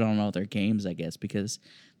like to put on all their games, I guess, because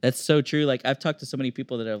that's so true. Like I've talked to so many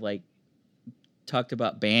people that have like talked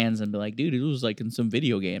about bands and be like, dude, it was like in some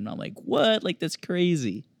video game. And I'm like, what? Like that's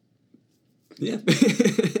crazy. Yeah.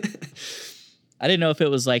 I didn't know if it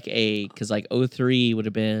was like because like 03 would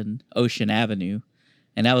have been Ocean Avenue.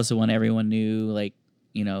 And that was the one everyone knew, like,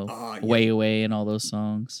 you know, Way Away and all those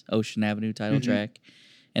songs. Ocean Avenue title track.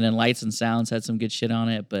 And then Lights and Sounds had some good shit on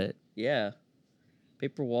it. But yeah,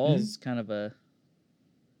 Paper Walls kind of a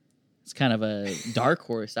dark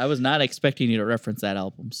horse. I was not expecting you to reference that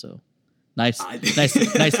album, so nicely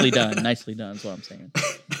done. Nicely done is what I'm saying.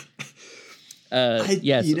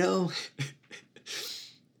 Yes. You know,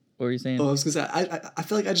 what were you saying? I was gonna say, I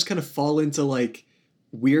feel like I just kind of fall into like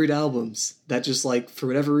weird albums that just like for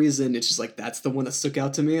whatever reason it's just like that's the one that stuck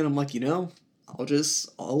out to me, and I'm like, you know,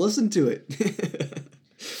 I'll listen to it.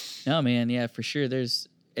 No, man, yeah, for sure. There's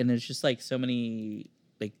just like so many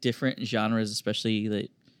like different genres, especially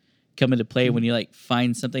that come into play when you like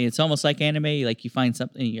find something. It's almost like anime. Like you find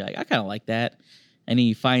something, you're like, I kind of like that. And then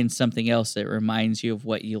you find something else that reminds you of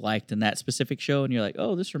what you liked in that specific show, and you're like,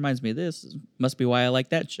 "Oh, this reminds me of this. Must be why I like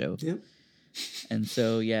that show." Yep. And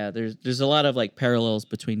so, yeah, there's a lot of like parallels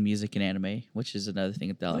between music and anime, which is another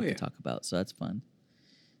thing that I like to talk about. So that's fun.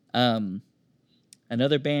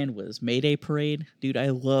 Another band was Mayday Parade, dude.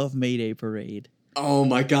 I love Mayday Parade. Oh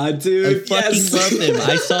my god, dude! I fucking love them.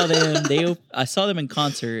 I saw them. I saw them in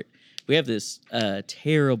concert. We have this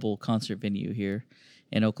terrible concert venue here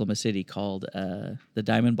in Oklahoma City called the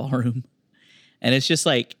Diamond Ballroom. And it's just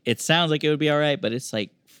like, it sounds like it would be all right, but it's like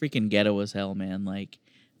freaking ghetto as hell, man. Like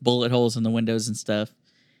bullet holes in the windows and stuff.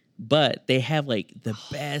 But they have like the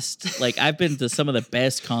best, like I've been to some of the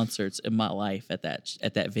best concerts in my life at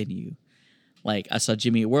that venue. Like I saw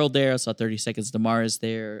Jimmy Eat World there. I saw 30 Seconds to Mars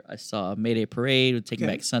there. I saw Mayday Parade with Taking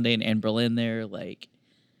Back Sunday and Anne Berlin there. Like,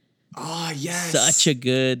 yes, such a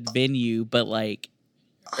good venue, but like,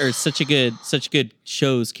 or such good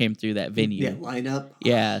shows came through that venue. Yeah, lineup.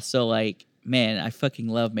 Yeah, so like, man, I fucking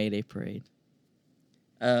love Mayday Parade.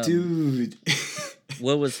 Dude.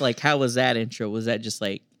 What was like, how was that intro? Was that just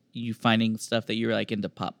like you finding stuff that you were like into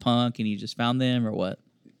pop punk and you just found them, or what?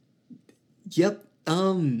 Yep.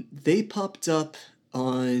 They popped up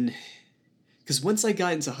on, because once I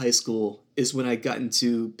got into high school is when I got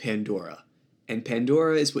into Pandora. And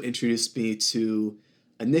Pandora is what introduced me to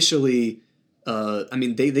initially, I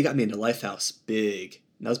mean, they got me into Lifehouse big.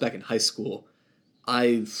 And that was back in high school.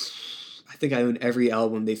 I think I own every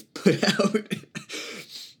album they've put out.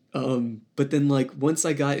 But then like once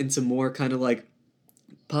I got into more kind of like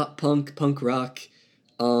pop punk, punk rock,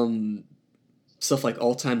 stuff like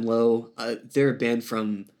All Time Low, they're a band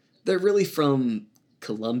they're really from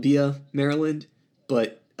Columbia, Maryland,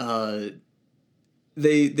 but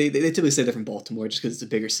they typically say they're from Baltimore just because it's a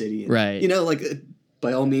bigger city, and, right? You know, like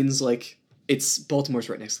by all means, like it's Baltimore's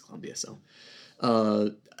right next to Columbia, so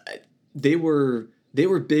they were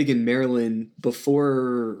big in Maryland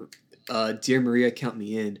before Dear Maria, Count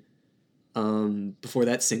Me In, before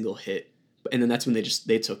that single hit, and then that's when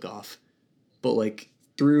they took off, but like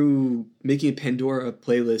through making a Pandora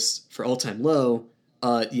playlist for All Time Low,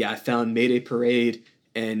 I found Mayday Parade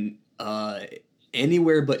and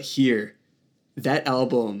Anywhere But Here. That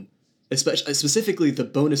album, especially specifically the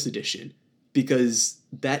bonus edition, because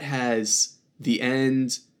that has the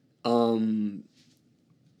end,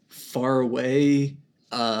 Far Away,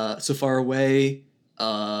 So Far Away,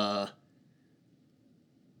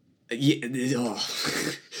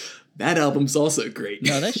 that album's also great.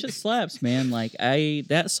 No, that shit slaps, man. Like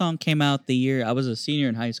that song came out the year I was a senior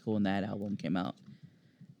in high school when that album came out.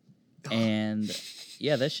 And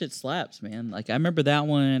yeah, that shit slaps, man. Like I remember that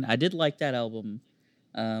one. I did like that album.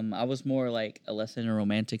 I was more like a less into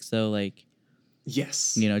romantics though, like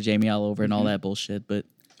yes, you know, Jamie All Over and all that bullshit. But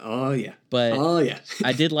I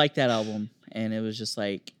did like that album, and it was just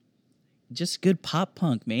like just good pop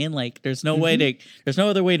punk, man. Like there's no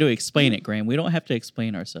other way to explain it, Graham. We don't have to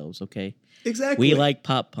explain ourselves, okay? Exactly. We like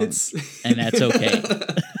pop punk, and that's okay.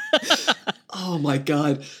 Oh my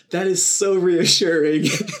god, that is so reassuring.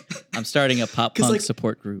 I'm starting a pop punk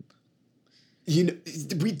support group. You know,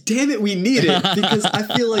 we need it, because I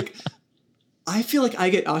feel like I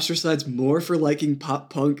get ostracized more for liking pop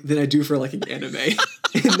punk than I do for liking anime.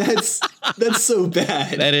 And that's so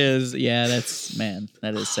bad. That is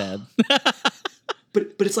sad.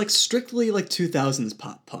 But it's like strictly like 2000s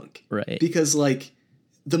pop punk. Right. Because like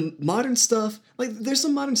the modern stuff, like there's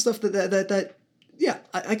some modern stuff that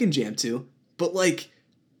I can jam to, but like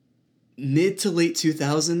mid to late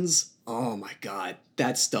 2000s, Oh my god,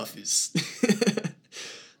 that stuff is.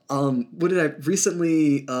 What did I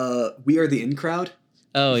recently? We Are the In Crowd.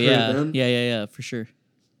 Oh You've heard of yeah, them? yeah, for sure.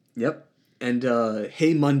 Yep. And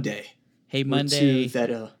Hey Monday. Hey Were two Monday.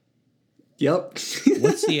 that. Yep.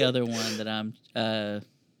 What's the other one that I'm?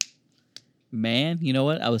 Man, you know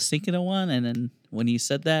what? I was thinking of one, and then when you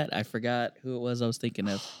said that, I forgot who it was I was thinking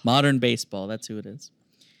of. Modern Baseball. That's who it is.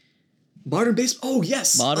 Modern Baseball. Oh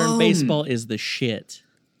yes. Modern Baseball is the shit.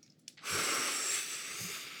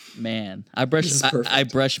 Man, I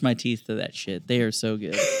brush my teeth to that shit. They are so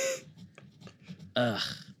good.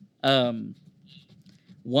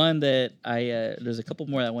 One that there's a couple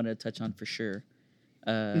more I wanted to touch on for sure.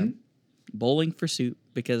 Bowling for Soup,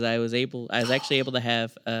 because I was actually able to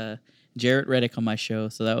have Jarrett Reddick on my show,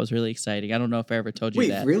 so that was really exciting. I don't know if I ever told you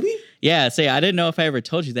that. Wait, really? Yeah, I didn't know if I ever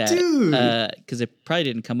told you that, dude, because it probably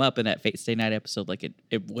didn't come up in that Fate Stay Night episode. Like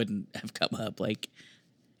it wouldn't have come up. Like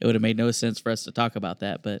it would have made no sense for us to talk about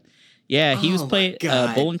that. But yeah, he was playing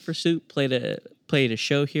Bowling for Soup. Played a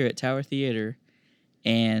show here at Tower Theater,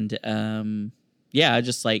 and yeah, I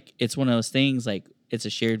just like, it's one of those things, like it's a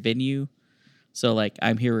shared venue. So like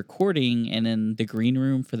I'm here recording, and then the green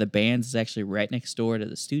room for the bands is actually right next door to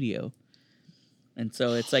the studio. And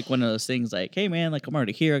so it's like one of those things like, hey man, like I'm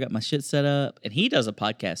already here. I got my shit set up, and he does a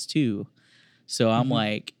podcast too. So I'm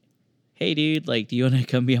like, hey dude, like, do you want to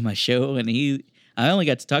come be on my show? And I only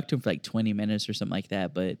got to talk to him for like 20 minutes or something like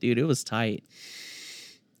that. But dude, it was tight.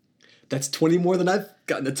 That's 20 more than I've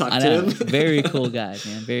gotten to talk to him. Very cool guy,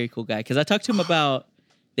 man. Very cool guy. Because I talked to him about,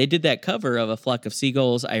 they did that cover of A Flock of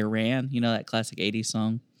Seagulls, I Ran, you know, that classic 80s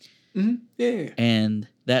song. Mm-hmm. Yeah. And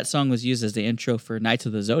that song was used as the intro for Knights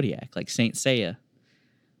of the Zodiac, like Saint Seiya.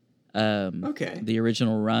 Okay. The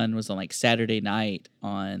original run was on like Saturday night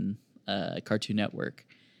on Cartoon Network.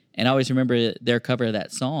 And I always remember their cover of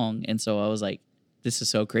that song. And so I was like, this is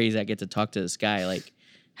so crazy. I get to talk to this guy. Like,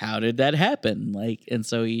 how did that happen? Like, and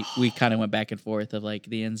so we kind of went back and forth of like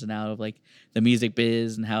the ins and out of like the music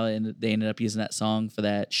biz and how they ended up using that song for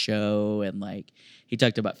that show. And like, he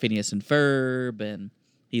talked about Phineas and Ferb, and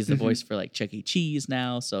he's the voice for like Chuck E. Cheese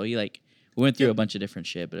now. So we went through a bunch of different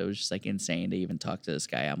shit, but it was just like insane to even talk to this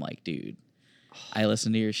guy. I'm like, dude, I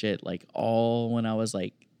listened to your shit like all when I was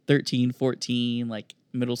like 13, 14, like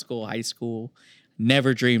middle school, high school.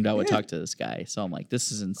 Never dreamed I would talk to this guy. So I'm like,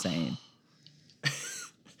 this is insane.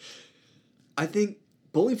 I think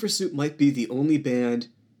Bowling for Soup might be the only band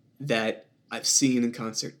that I've seen in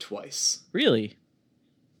concert twice. Really?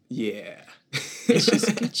 Yeah. It's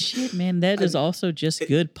just good shit, man. That is also just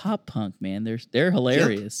good pop punk, man. They're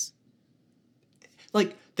hilarious. Yep.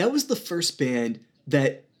 Like, that was the first band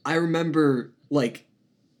that I remember, like,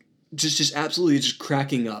 just absolutely just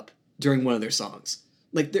cracking up during one of their songs.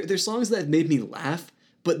 Like, there's songs that have made me laugh,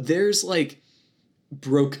 but theirs, like,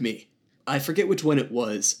 broke me. I forget which one it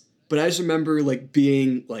was, but I just remember, like,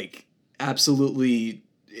 being, like, absolutely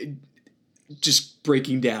just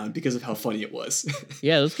breaking down because of how funny it was.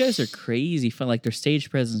 Yeah, those guys are crazy fun. Like, their stage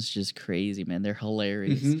presence is just crazy, man. They're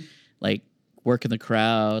hilarious. Like, working the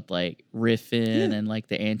crowd, like, riffing, and, like,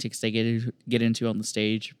 the antics they get into on the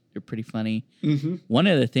stage are pretty funny. One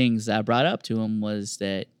of the things I brought up to him was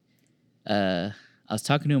that I was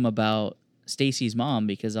talking to him about Stacy's mom,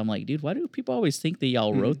 because I'm like, dude, why do people always think that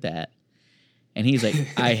y'all wrote that? And he's like,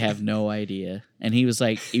 I have no idea. And he was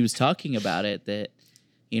talking about it, that,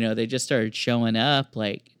 you know, they just started showing up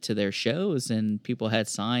like to their shows, and people had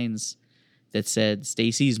signs that said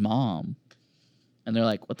Stacy's mom. And they're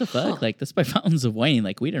like, what the fuck? Like, that's by Fountains of Wayne.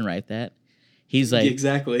 Like, we didn't write that. He's like,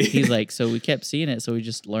 exactly. He's like, so we kept seeing it, so we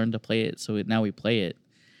just learned to play it. So now we play it.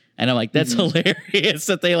 And I'm like, that's hilarious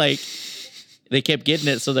that they kept getting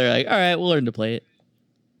it. So they're like, all right, we'll learn to play it.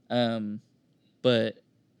 But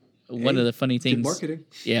one of the funny things, good marketing.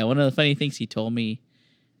 Yeah, one of the funny things he told me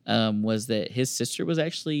was that his sister was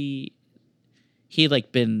actually,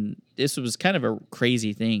 this was kind of a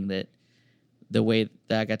crazy thing, that the way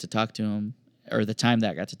that I got to talk to him, or the time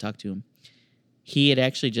that I got to talk to him, he had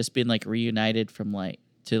actually just been like reunited from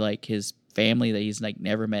to his family that he's like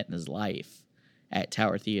never met in his life at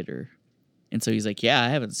Tower Theater. And so he's like, yeah, I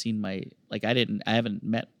haven't seen I haven't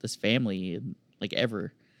met this family in, like,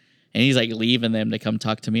 ever. And he's like leaving them to come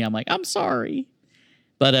talk to me. I'm like, I'm sorry.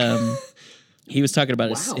 But he was talking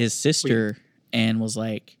about his sister. And was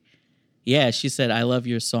like, yeah, she said, I love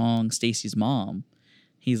your song, Stacy's Mom.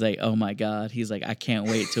 He's like, oh my God. He's like, I can't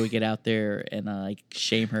wait till we get out there and like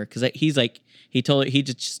shame her. Cause he's like, he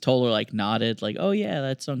just told her, like, nodded, like, oh yeah,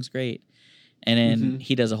 that song's great. And then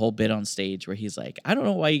he does a whole bit on stage where he's like, I don't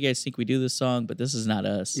know why you guys think we do this song, but this is not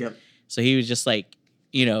us. Yep. So he was just like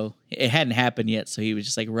you know, it hadn't happened yet, so he was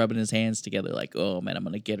just like rubbing his hands together, like, "Oh man, I'm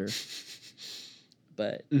gonna get her."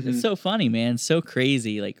 But it's so funny, man, so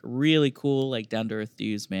crazy, like really cool, like down to earth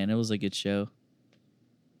dudes, man. It was a good show.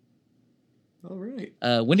 All right.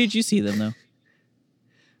 When did you see them though?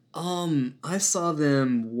 I saw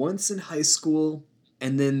them once in high school,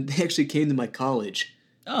 and then they actually came to my college.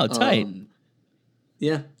 Oh, tight.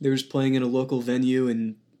 Yeah, they were just playing in a local venue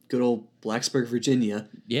in good old Blacksburg, Virginia.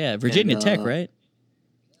 Yeah, Virginia Tech, right?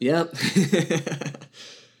 Yep.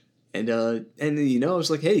 and you know, I was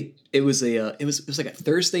like, hey, it was like a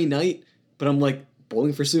Thursday night, but I'm like,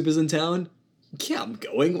 Bowling for Soup is in town. Yeah, I'm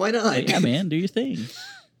going. Why not? Yeah, man, do your thing.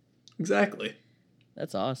 Exactly.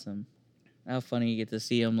 That's awesome. How funny you get to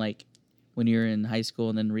see them like when you're in high school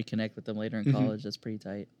and then reconnect with them later in college. That's pretty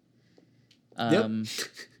tight. Yep.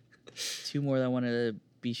 Two more that I wanted to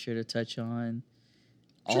be sure to touch on.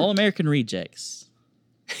 Sure. All American Rejects.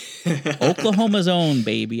 Oklahoma's own,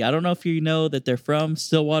 baby. I don't know if you know that they're from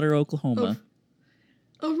Stillwater, Oklahoma.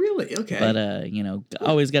 Oh really? Okay. But you know,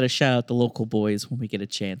 always got to shout out the local boys when we get a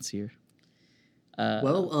chance here.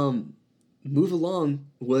 Move Along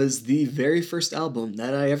was the very first album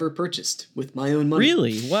that I ever purchased with my own money.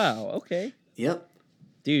 Really? Wow. Okay. Yep.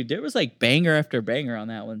 Dude, there was like banger after banger on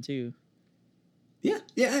that one too. Yeah.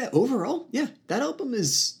 Overall, yeah, that album,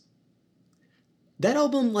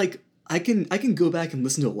 like, I can go back and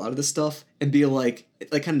listen to a lot of this stuff and be like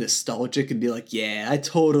kind of nostalgic and be like, yeah, I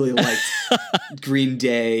totally liked Green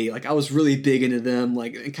Day. Like, I was really big into them.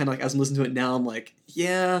 Like, and kind of like as I'm listening to it now, I'm like,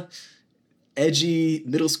 yeah, edgy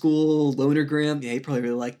middle school loner Graham. Yeah, he probably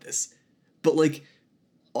really liked this. But like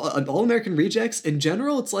All American Rejects in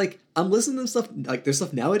general, it's like I'm listening to stuff like their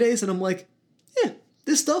stuff nowadays, and I'm like, yeah,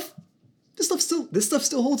 this stuff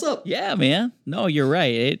still holds up. Yeah, man. No, you're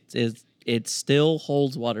right. It still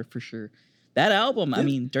holds water for sure. That album, I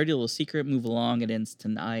mean, Dirty Little Secret, Move Along, It Ends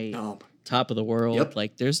Tonight, Top of the World. Yep.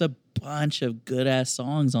 Like, there's a bunch of good ass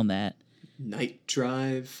songs on that. Night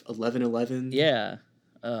Drive, 11:11. Yeah.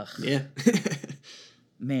 Ugh. Yeah.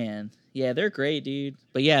 Man. Yeah, they're great, dude.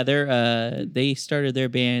 But yeah, they started their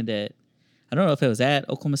band at, I don't know if it was at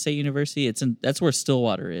Oklahoma State University. That's where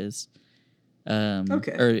Stillwater is.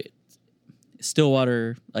 Okay. Or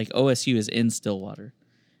Stillwater, like OSU is in Stillwater.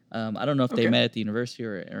 I don't know if they met at the university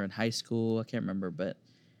or in high school. I can't remember, but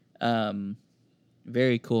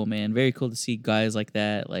very cool, man. Very cool to see guys like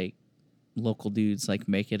that, like local dudes, like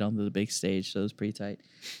make it onto the big stage. So it was pretty tight.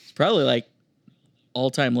 It's probably like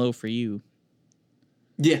all-time low for you.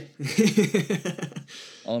 Yeah.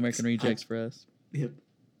 All American Rejects for us. Yep.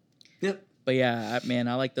 But yeah, man,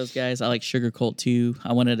 I like those guys. I like Sugar Cult too.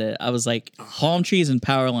 I was like, Palm Trees and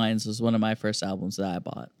Power Lines was one of my first albums that I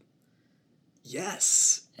bought.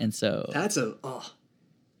 Yes. And so that's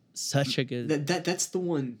such a good that's the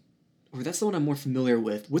one, or that's the one I'm more familiar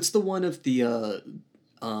with. What's the one of the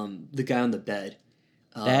guy on the bed?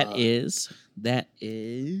 That is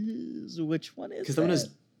which one is? Because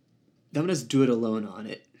that one has Do It Alone on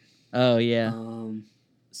it. Oh yeah.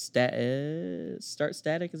 Start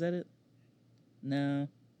Static, is that it? No.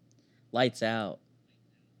 Lights Out.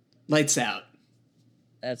 Lights Out.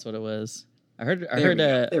 That's what it was. I heard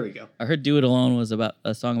there we go. I heard Do It Alone was about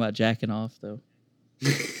a song about jacking off though.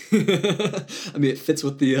 I mean, it fits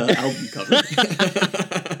with the album cover.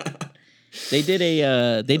 They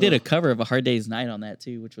did a cover of A Hard Day's Night on that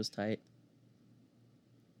too, which was tight.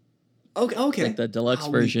 Okay. Like the deluxe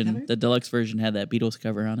version. The deluxe version had that Beatles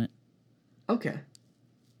cover on it. Okay.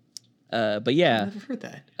 But yeah, I've never heard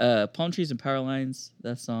that. Palm Trees and Power Lines,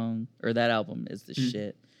 that song or that album is the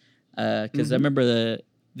shit. Because I remember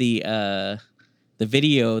the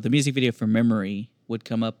music video for Memory would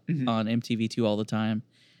come up on MTV2 all the time,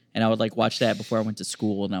 and I would like watch that before I went to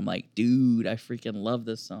school, and I'm like, dude, I freaking love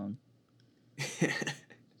this song.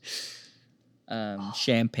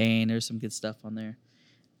 Champagne, there's some good stuff on there.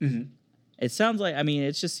 Mm-hmm. It sounds like, I mean,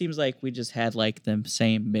 it just seems like we just had like the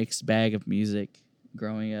same mixed bag of music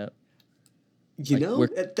growing up. You like know,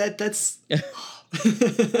 that's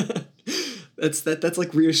that's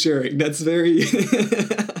like reassuring. That's very.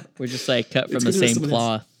 We're just like cut from the same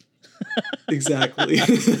cloth. Exactly.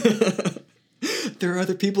 There are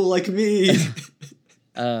other people like me.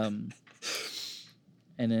 And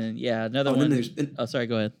then another one. Sorry,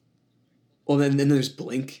 go ahead. Well, then there's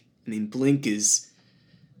Blink. I mean, Blink is,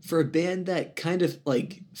 for a band that kind of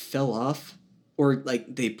like fell off, or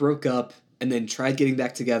like they broke up and then tried getting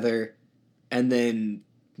back together, and then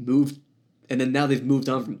moved, and then now they've moved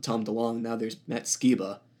on from Tom DeLonge. Now there's Matt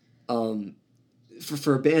Skiba.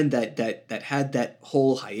 For a band that had that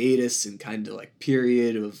whole hiatus and kind of like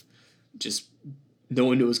period of just no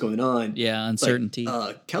one knew what was going on. Yeah, uncertainty.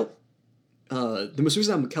 Like, the most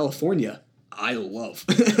recent album, California, I love.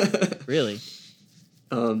 Really?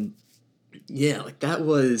 Yeah, like that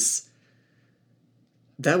was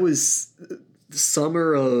the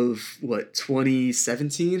summer of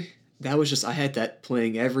 2017. That was just, I had that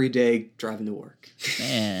playing every day driving to work.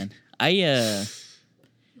 Man, I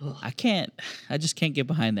just can't get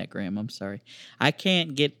behind that, Graham. I'm sorry. I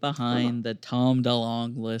can't get behind the Tom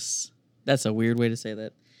DeLonge list. That's a weird way to say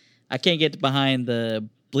that. I can't get behind the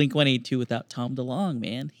Blink-182 without Tom DeLonge,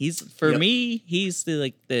 man. He's me, he's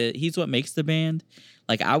he's what makes the band.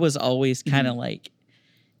 Like, I was always kind of like,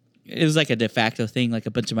 it was like a de facto thing. Like,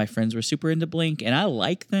 a bunch of my friends were super into Blink, and I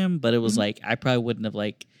like them, but it was like, I probably wouldn't have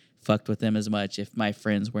like fucked with them as much if my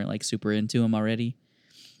friends weren't like super into them already.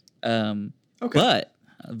 Okay. But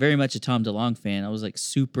very much a Tom DeLonge fan. I was like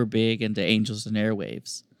super big into Angels and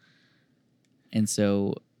Airwaves. And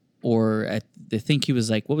so, or I think he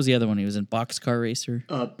was like, what was the other one? He was in Boxcar Racer.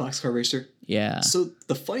 Boxcar Racer. Yeah. So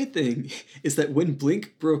the funny thing is that when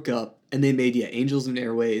Blink broke up and they made, Angels and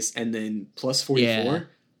Airwaves and then Plus 44, Yeah.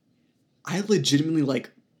 I legitimately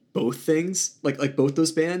like both things, like both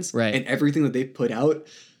those bands, Right. and everything that they put out.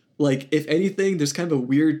 Like, if anything, there's kind of a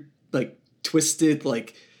weird, like, twisted,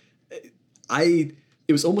 like,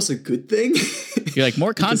 it was almost a good thing. You're like,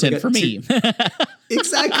 more content for me.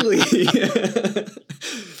 Exactly.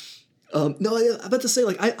 No, I'm about to say,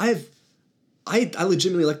 like, I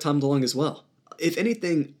legitimately like Tom DeLonge as well. If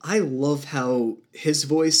anything, I love how his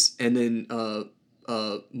voice and then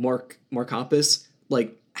Mark Hoppus,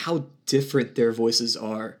 like, how different their voices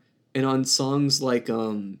are. And on songs like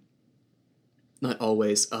not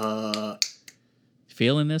always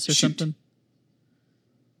Feeling This or something?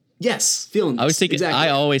 Yes, Feeling This. I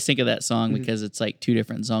always think of that song because it's like two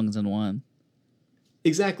different songs in one.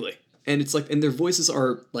 Exactly. And it's like, and their voices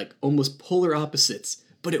are like almost polar opposites,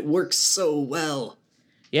 but it works so well.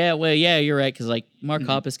 Yeah, well, yeah, you're right, because like Mark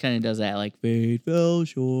Hoppus kind of does that, like, fade fell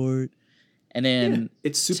short. And then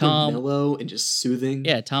it's super mellow and just soothing.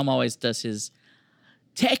 Yeah, Tom always does his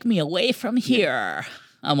 "Take me away from here."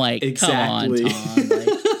 I'm like, exactly. Come on, Tom.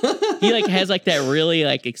 Like, he like has like that really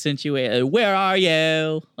like accentuated, "Where are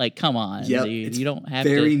you?" Like, come on, dude. You don't have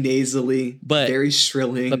very to nasally, but very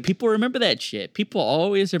shrilling. But people remember that shit. People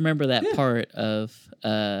always remember that part of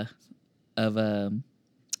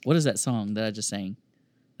what is that song that I just sang?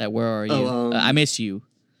 That "Where are you?" I miss you.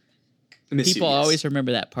 People always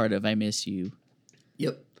remember that part of "I miss you."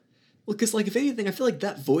 Yep. Well, because like, if anything, I feel like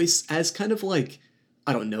that voice, as kind of like,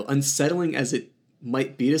 I don't know, unsettling as it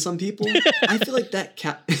might be to some people, I feel like that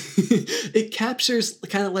it captures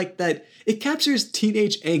kind of like that. It captures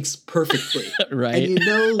teenage angst perfectly, right?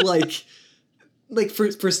 And like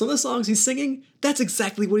for some of the songs he's singing, that's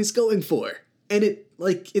exactly what he's going for. And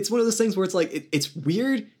it's one of those things where it's like it's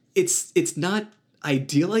weird. It's not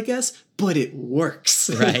ideal, I guess, but it works.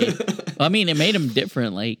 Right. Well, I mean, it made them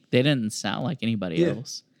different. Like, they didn't sound like anybody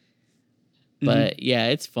else. But yeah,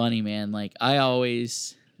 it's funny, man. Like, I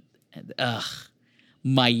always,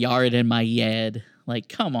 my yard and my yed. Like,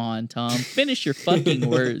 come on, Tom, finish your fucking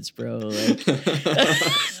words, bro. Like,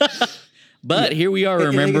 but here we are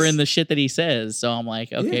remembering the shit that he says. So I'm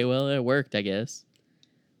like, okay, well, it worked, I guess.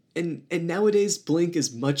 And nowadays, Blink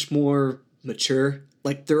is much more mature.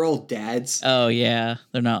 Like, they're all dads. Oh, yeah.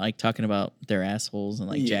 They're not, like, talking about their assholes and,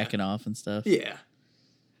 like, jacking off and stuff. Yeah.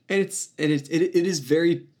 And it is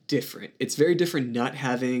very different. It's very different not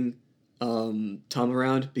having Tom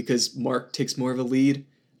around, because Mark takes more of a lead.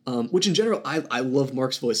 Which, in general, I love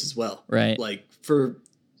Mark's voice as well. Right. Like,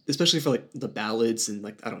 especially for, like, the ballads and,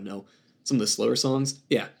 like, I don't know, some of the slower songs.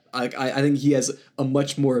 Yeah. I think he has a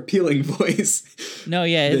much more appealing voice. No,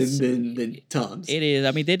 yeah, than Tom's. It is.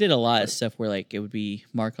 I mean, they did a lot of stuff where like it would be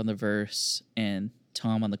Mark on the verse and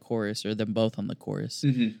Tom on the chorus, or them both on the chorus.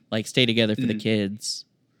 Like, Stay Together for the Kids.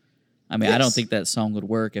 I mean, I don't think that song would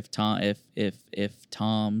work if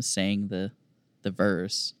Tom sang the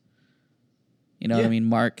verse. You know what I mean?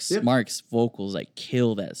 Mark's vocals like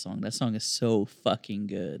kill that song. That song is so fucking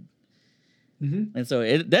good. And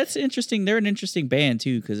so that's interesting. They're an interesting band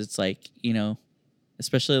too, because it's like, you know,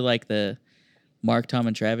 especially like the Mark, Tom,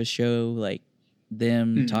 and Travis show, like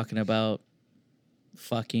them talking about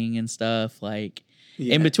fucking and stuff. Like,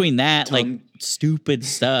 in between that, Tom, like stupid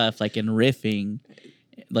stuff, like in riffing,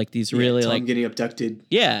 like these really Tom like getting abducted,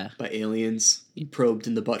 by aliens, probed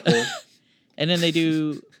in the butthole, and then they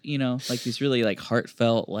do, you know, like these really like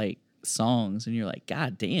heartfelt like songs, and you're like,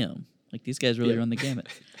 God damn. Like, these guys really run the gamut.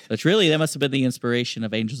 Which really, that must have been the inspiration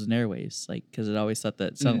of Angels and Airwaves. Like, because it always thought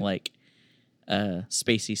that sounded like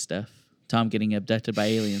spacey stuff. Tom getting abducted by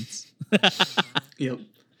aliens. Yep.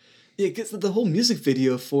 Yeah, because the whole music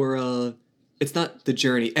video for it's not the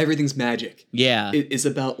journey. Everything's magic. Yeah. It is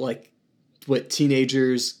about like what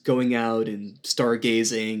teenagers going out and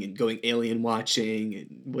stargazing and going alien watching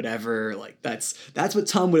and whatever. Like that's what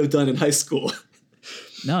Tom would have done in high school.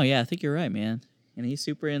 No, yeah, I think you're right, man. And he's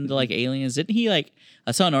super into like aliens. Didn't he like?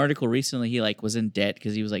 I saw an article recently. He like was in debt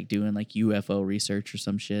because he was like doing like UFO research or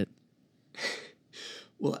some shit.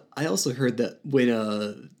 Well, I also heard that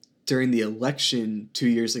when during the election 2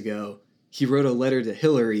 years ago, he wrote a letter to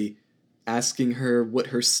Hillary asking her what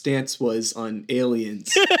her stance was on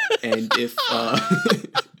aliens and if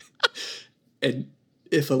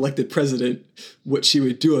elected president, what she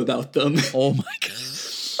would do about them. Oh my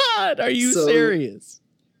god! Are you serious?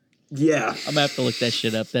 Yeah, I'm gonna have to look that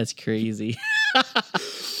shit up. That's crazy.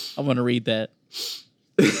 I want to read that.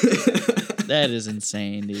 That is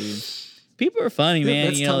insane, dude. People are funny,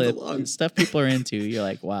 man. You know, the stuff people are into. You're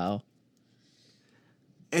like, wow.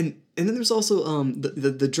 And then there's also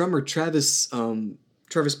the drummer Travis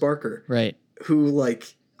Barker, right? Who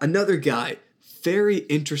like another guy, very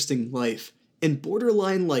interesting life and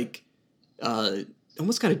borderline like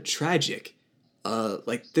almost kind of tragic.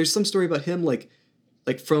 Like there's some story about him like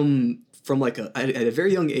from like at a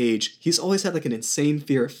very young age, he's always had like an insane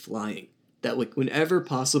fear of flying. That like whenever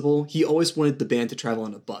possible, he always wanted the band to travel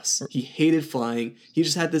on a bus. He hated flying. He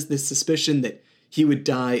just had this suspicion that he would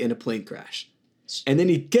die in a plane crash. And then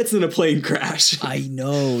he gets in a plane crash. I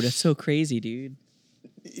know. That's so crazy, dude.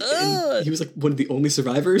 He was like one of the only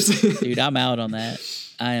survivors. Dude, I'm out on that.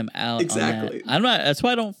 I am out exactly. on that. I'm not. That's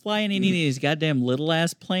why I don't fly in any of these goddamn little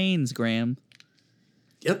ass planes, Graham.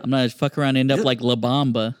 Yep. I'm not gonna fuck around and end up like La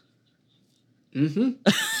Bamba. Mm-hmm.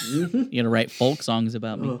 Mm-hmm. You're gonna write folk songs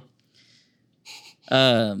about me. Oh.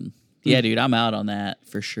 Yeah, dude, I'm out on that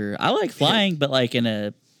for sure. I like flying, but like in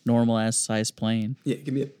a normal ass size plane. Yeah,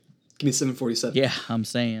 give me a 747. Yeah, I'm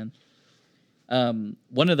saying.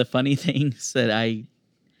 One of the funny things that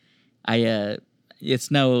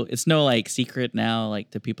it's no like secret now,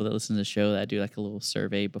 like to people that listen to the show, that I do like a little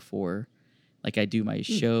survey before like I do my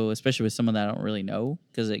show, especially with someone that I don't really know,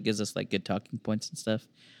 because it gives us like good talking points and stuff.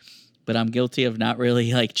 But I'm guilty of not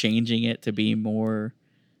really like changing it to be more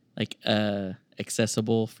like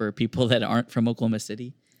accessible for people that aren't from Oklahoma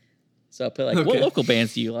City. So I'll put like, what local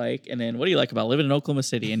bands do you like? And then what do you like about living in Oklahoma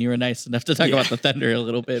City? And you were nice enough to talk about the Thunder a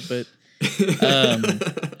little bit, but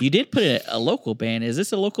you did put a local band. Is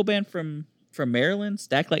this a local band from Maryland,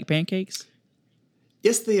 Stacked Like Pancakes?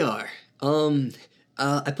 Yes, they are.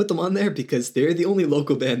 I put them on there because they're the only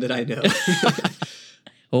local band that I know.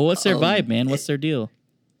 Well, what's their vibe, man? What's their deal?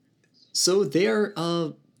 So they're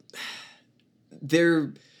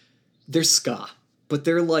ska, but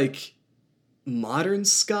they're like modern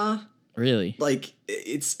ska. Really? Like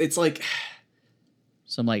it's like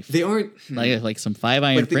some like they aren't like some Five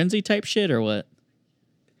Iron Frenzy type shit or what?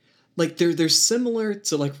 Like they're similar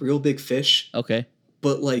to like Real Big Fish. Okay.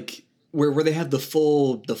 But like where they have the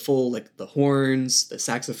full like the horns, the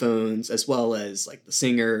saxophones, as well as like the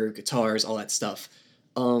singer, guitars, all that stuff.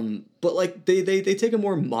 But like they take a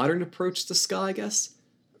more modern approach to ska, I guess.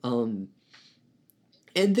 And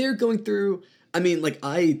they're going through, I mean, like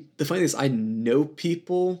the funny thing is I know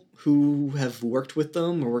people who have worked with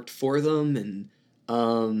them or worked for them, and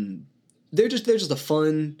they're just a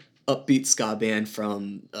fun, upbeat ska band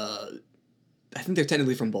from I think they're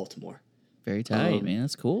technically from Baltimore. Very tight, man.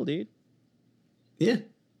 That's cool, dude. Yeah.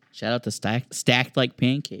 Shout out to Stacked Like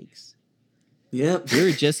Pancakes. Yeah. We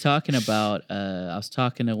were just talking about I was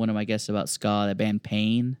talking to one of my guests about ska, that band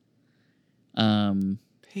Pain.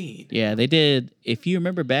 Pain. Yeah, they did, if you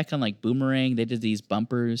remember back on like Boomerang, they did these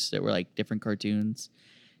bumpers that were like different cartoons.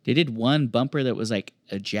 They did one bumper that was like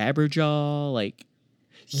a Jabberjaw, like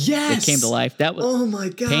yes, that came to life. That was, oh my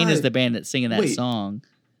god, Pain is the band that's singing that song.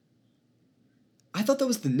 I thought that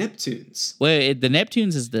was the Neptunes. Well, the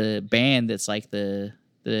Neptunes is the band that's like the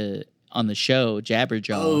on the show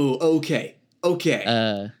Jabberjaw. Oh, okay.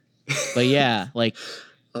 But yeah, like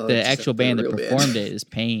the actual band that performed it is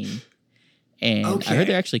Pain. And I heard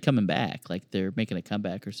they're actually coming back. Like they're making a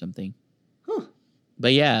comeback or something. Huh.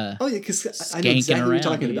 But yeah. Oh yeah, because I know exactly what you're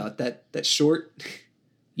talking about. That short.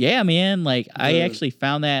 Yeah, man. Like I actually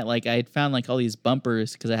found that. Like I had found like all these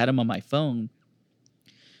bumpers because I had them on my phone.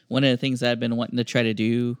 One of the things that I've been wanting to try to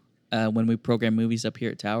do when we program movies up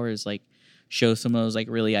here at Tower is like show some of those like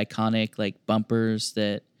really iconic like bumpers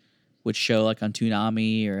that would show like on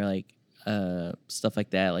Toonami or like stuff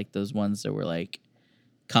like that. Like those ones that were like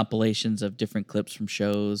compilations of different clips from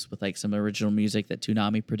shows with like some original music that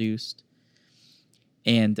Toonami produced.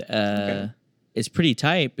 And it's pretty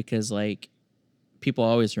tight because like people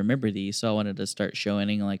always remember these, so I wanted to start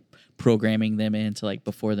showing like programming them into like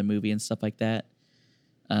before the movie and stuff like that.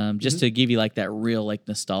 just to give you like that real like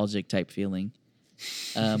nostalgic type feeling.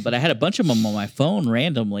 But I had a bunch of them on my phone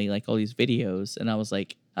randomly, like all these videos, and I was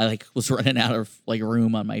running out of like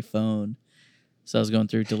room on my phone. So I was going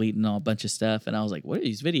through deleting a bunch of stuff, and I was like, what are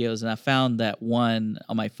these videos? And I found that one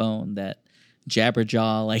on my phone, that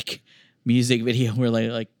Jabberjaw like music video where they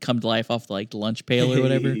like come to life off the, like the lunch pail or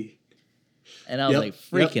whatever. And I was like,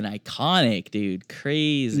 freaking iconic, dude.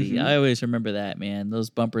 Crazy. I always remember that, man. Those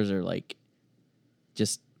bumpers are like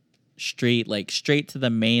just straight to the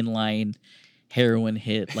main line heroin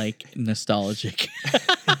hit, like nostalgic.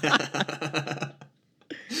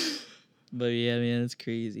 But yeah, man, it's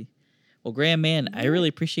crazy. Well, Graham, man, I really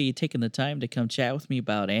appreciate you taking the time to come chat with me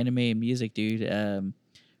about anime and music, dude.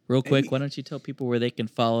 Real quick, why don't you tell people where they can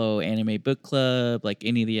follow Anime Book Club, like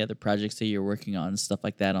any of the other projects that you're working on and stuff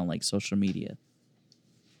like that on like social media?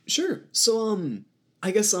 Sure. So,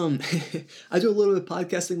 I guess I do a little bit of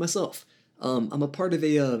podcasting myself. I'm a part of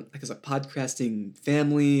a podcasting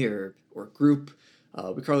family or group.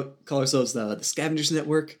 We call ourselves the Scavengers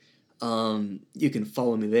Network. You can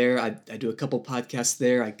follow me there. I do a couple podcasts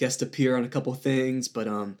there. I guest appear on a couple things, but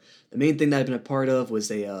the main thing that I've been a part of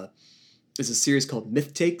was a series called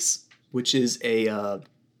Myth Takes, which is if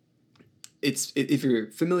you're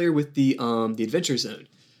familiar with the Adventure Zone,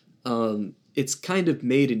 it's kind of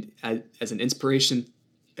made as an inspiration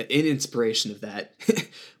of that,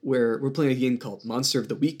 where we're playing a game called Monster of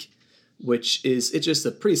the Week, it's just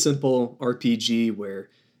a pretty simple RPG where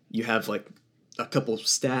you have like a couple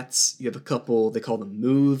stats, you have a couple, they call them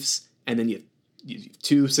moves, and then you have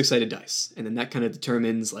 2 6-sided dice, and then that kind of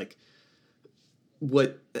determines like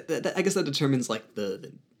I guess that determines like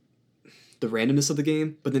the randomness of the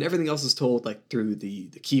game, but then everything else is told like through the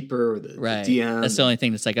keeper or the DM. That's the only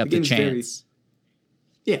thing that's like up to chance.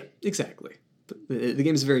 Yeah, exactly. The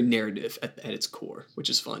game is very narrative at its core, which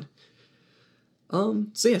is fun. So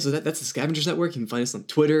that's the Scavengers Network. You can find us on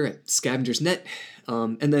Twitter at ScavengersNet.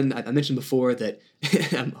 And then I mentioned before that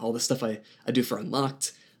all the stuff I do for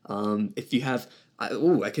Unlocked. If you have,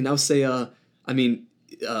 I can now say,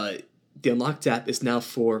 the Unlocked app is now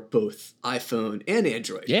for both iPhone and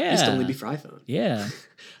Android. Yeah. It used to only be for iPhone. Yeah.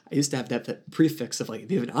 I used to have that prefix of like,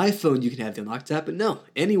 if you have an iPhone, you can have the Unlocked app, but no,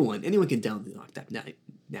 anyone can download the Unlocked app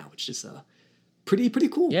now, which is pretty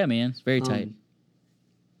cool. Yeah, man, it's very tight.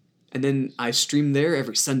 And then I stream there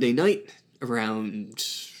every Sunday night around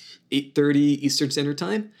 8:30 Eastern Standard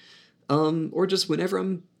Time, or just whenever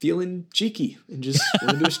I'm feeling cheeky and just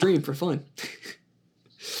want to do a stream for fun.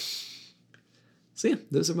 So yeah,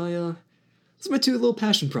 those are my 2 little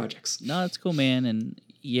passion projects. No, that's cool, man. And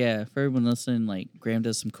yeah, for everyone listening, like Graham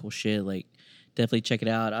does some cool shit. Like, definitely check it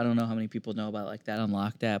out. I don't know how many people know about like that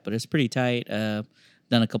Unlocked app, but it's pretty tight.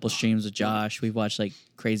 Done a couple streams with Josh. We've watched like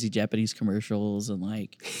crazy Japanese commercials and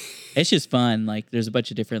like it's just fun. Like there's a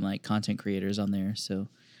bunch of different like content creators on there. So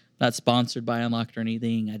not sponsored by Unlocked or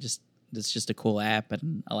anything. It's just a cool app,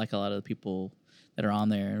 and I like a lot of the people that are on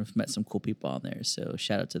there, and I've met some cool people on there. So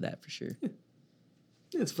shout out to that for sure.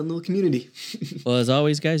 Yeah, it's a fun little community. Well, as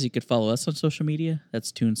always, guys, you could follow us on social media.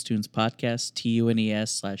 That's Tunes Podcast,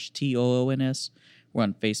 TUNES/TOONS. We're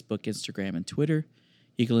on Facebook, Instagram, and Twitter.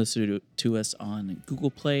 You can listen to us on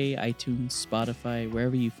Google Play, iTunes, Spotify,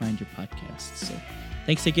 wherever you find your podcasts. So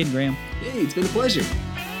thanks again, Graham. Hey, it's been a pleasure.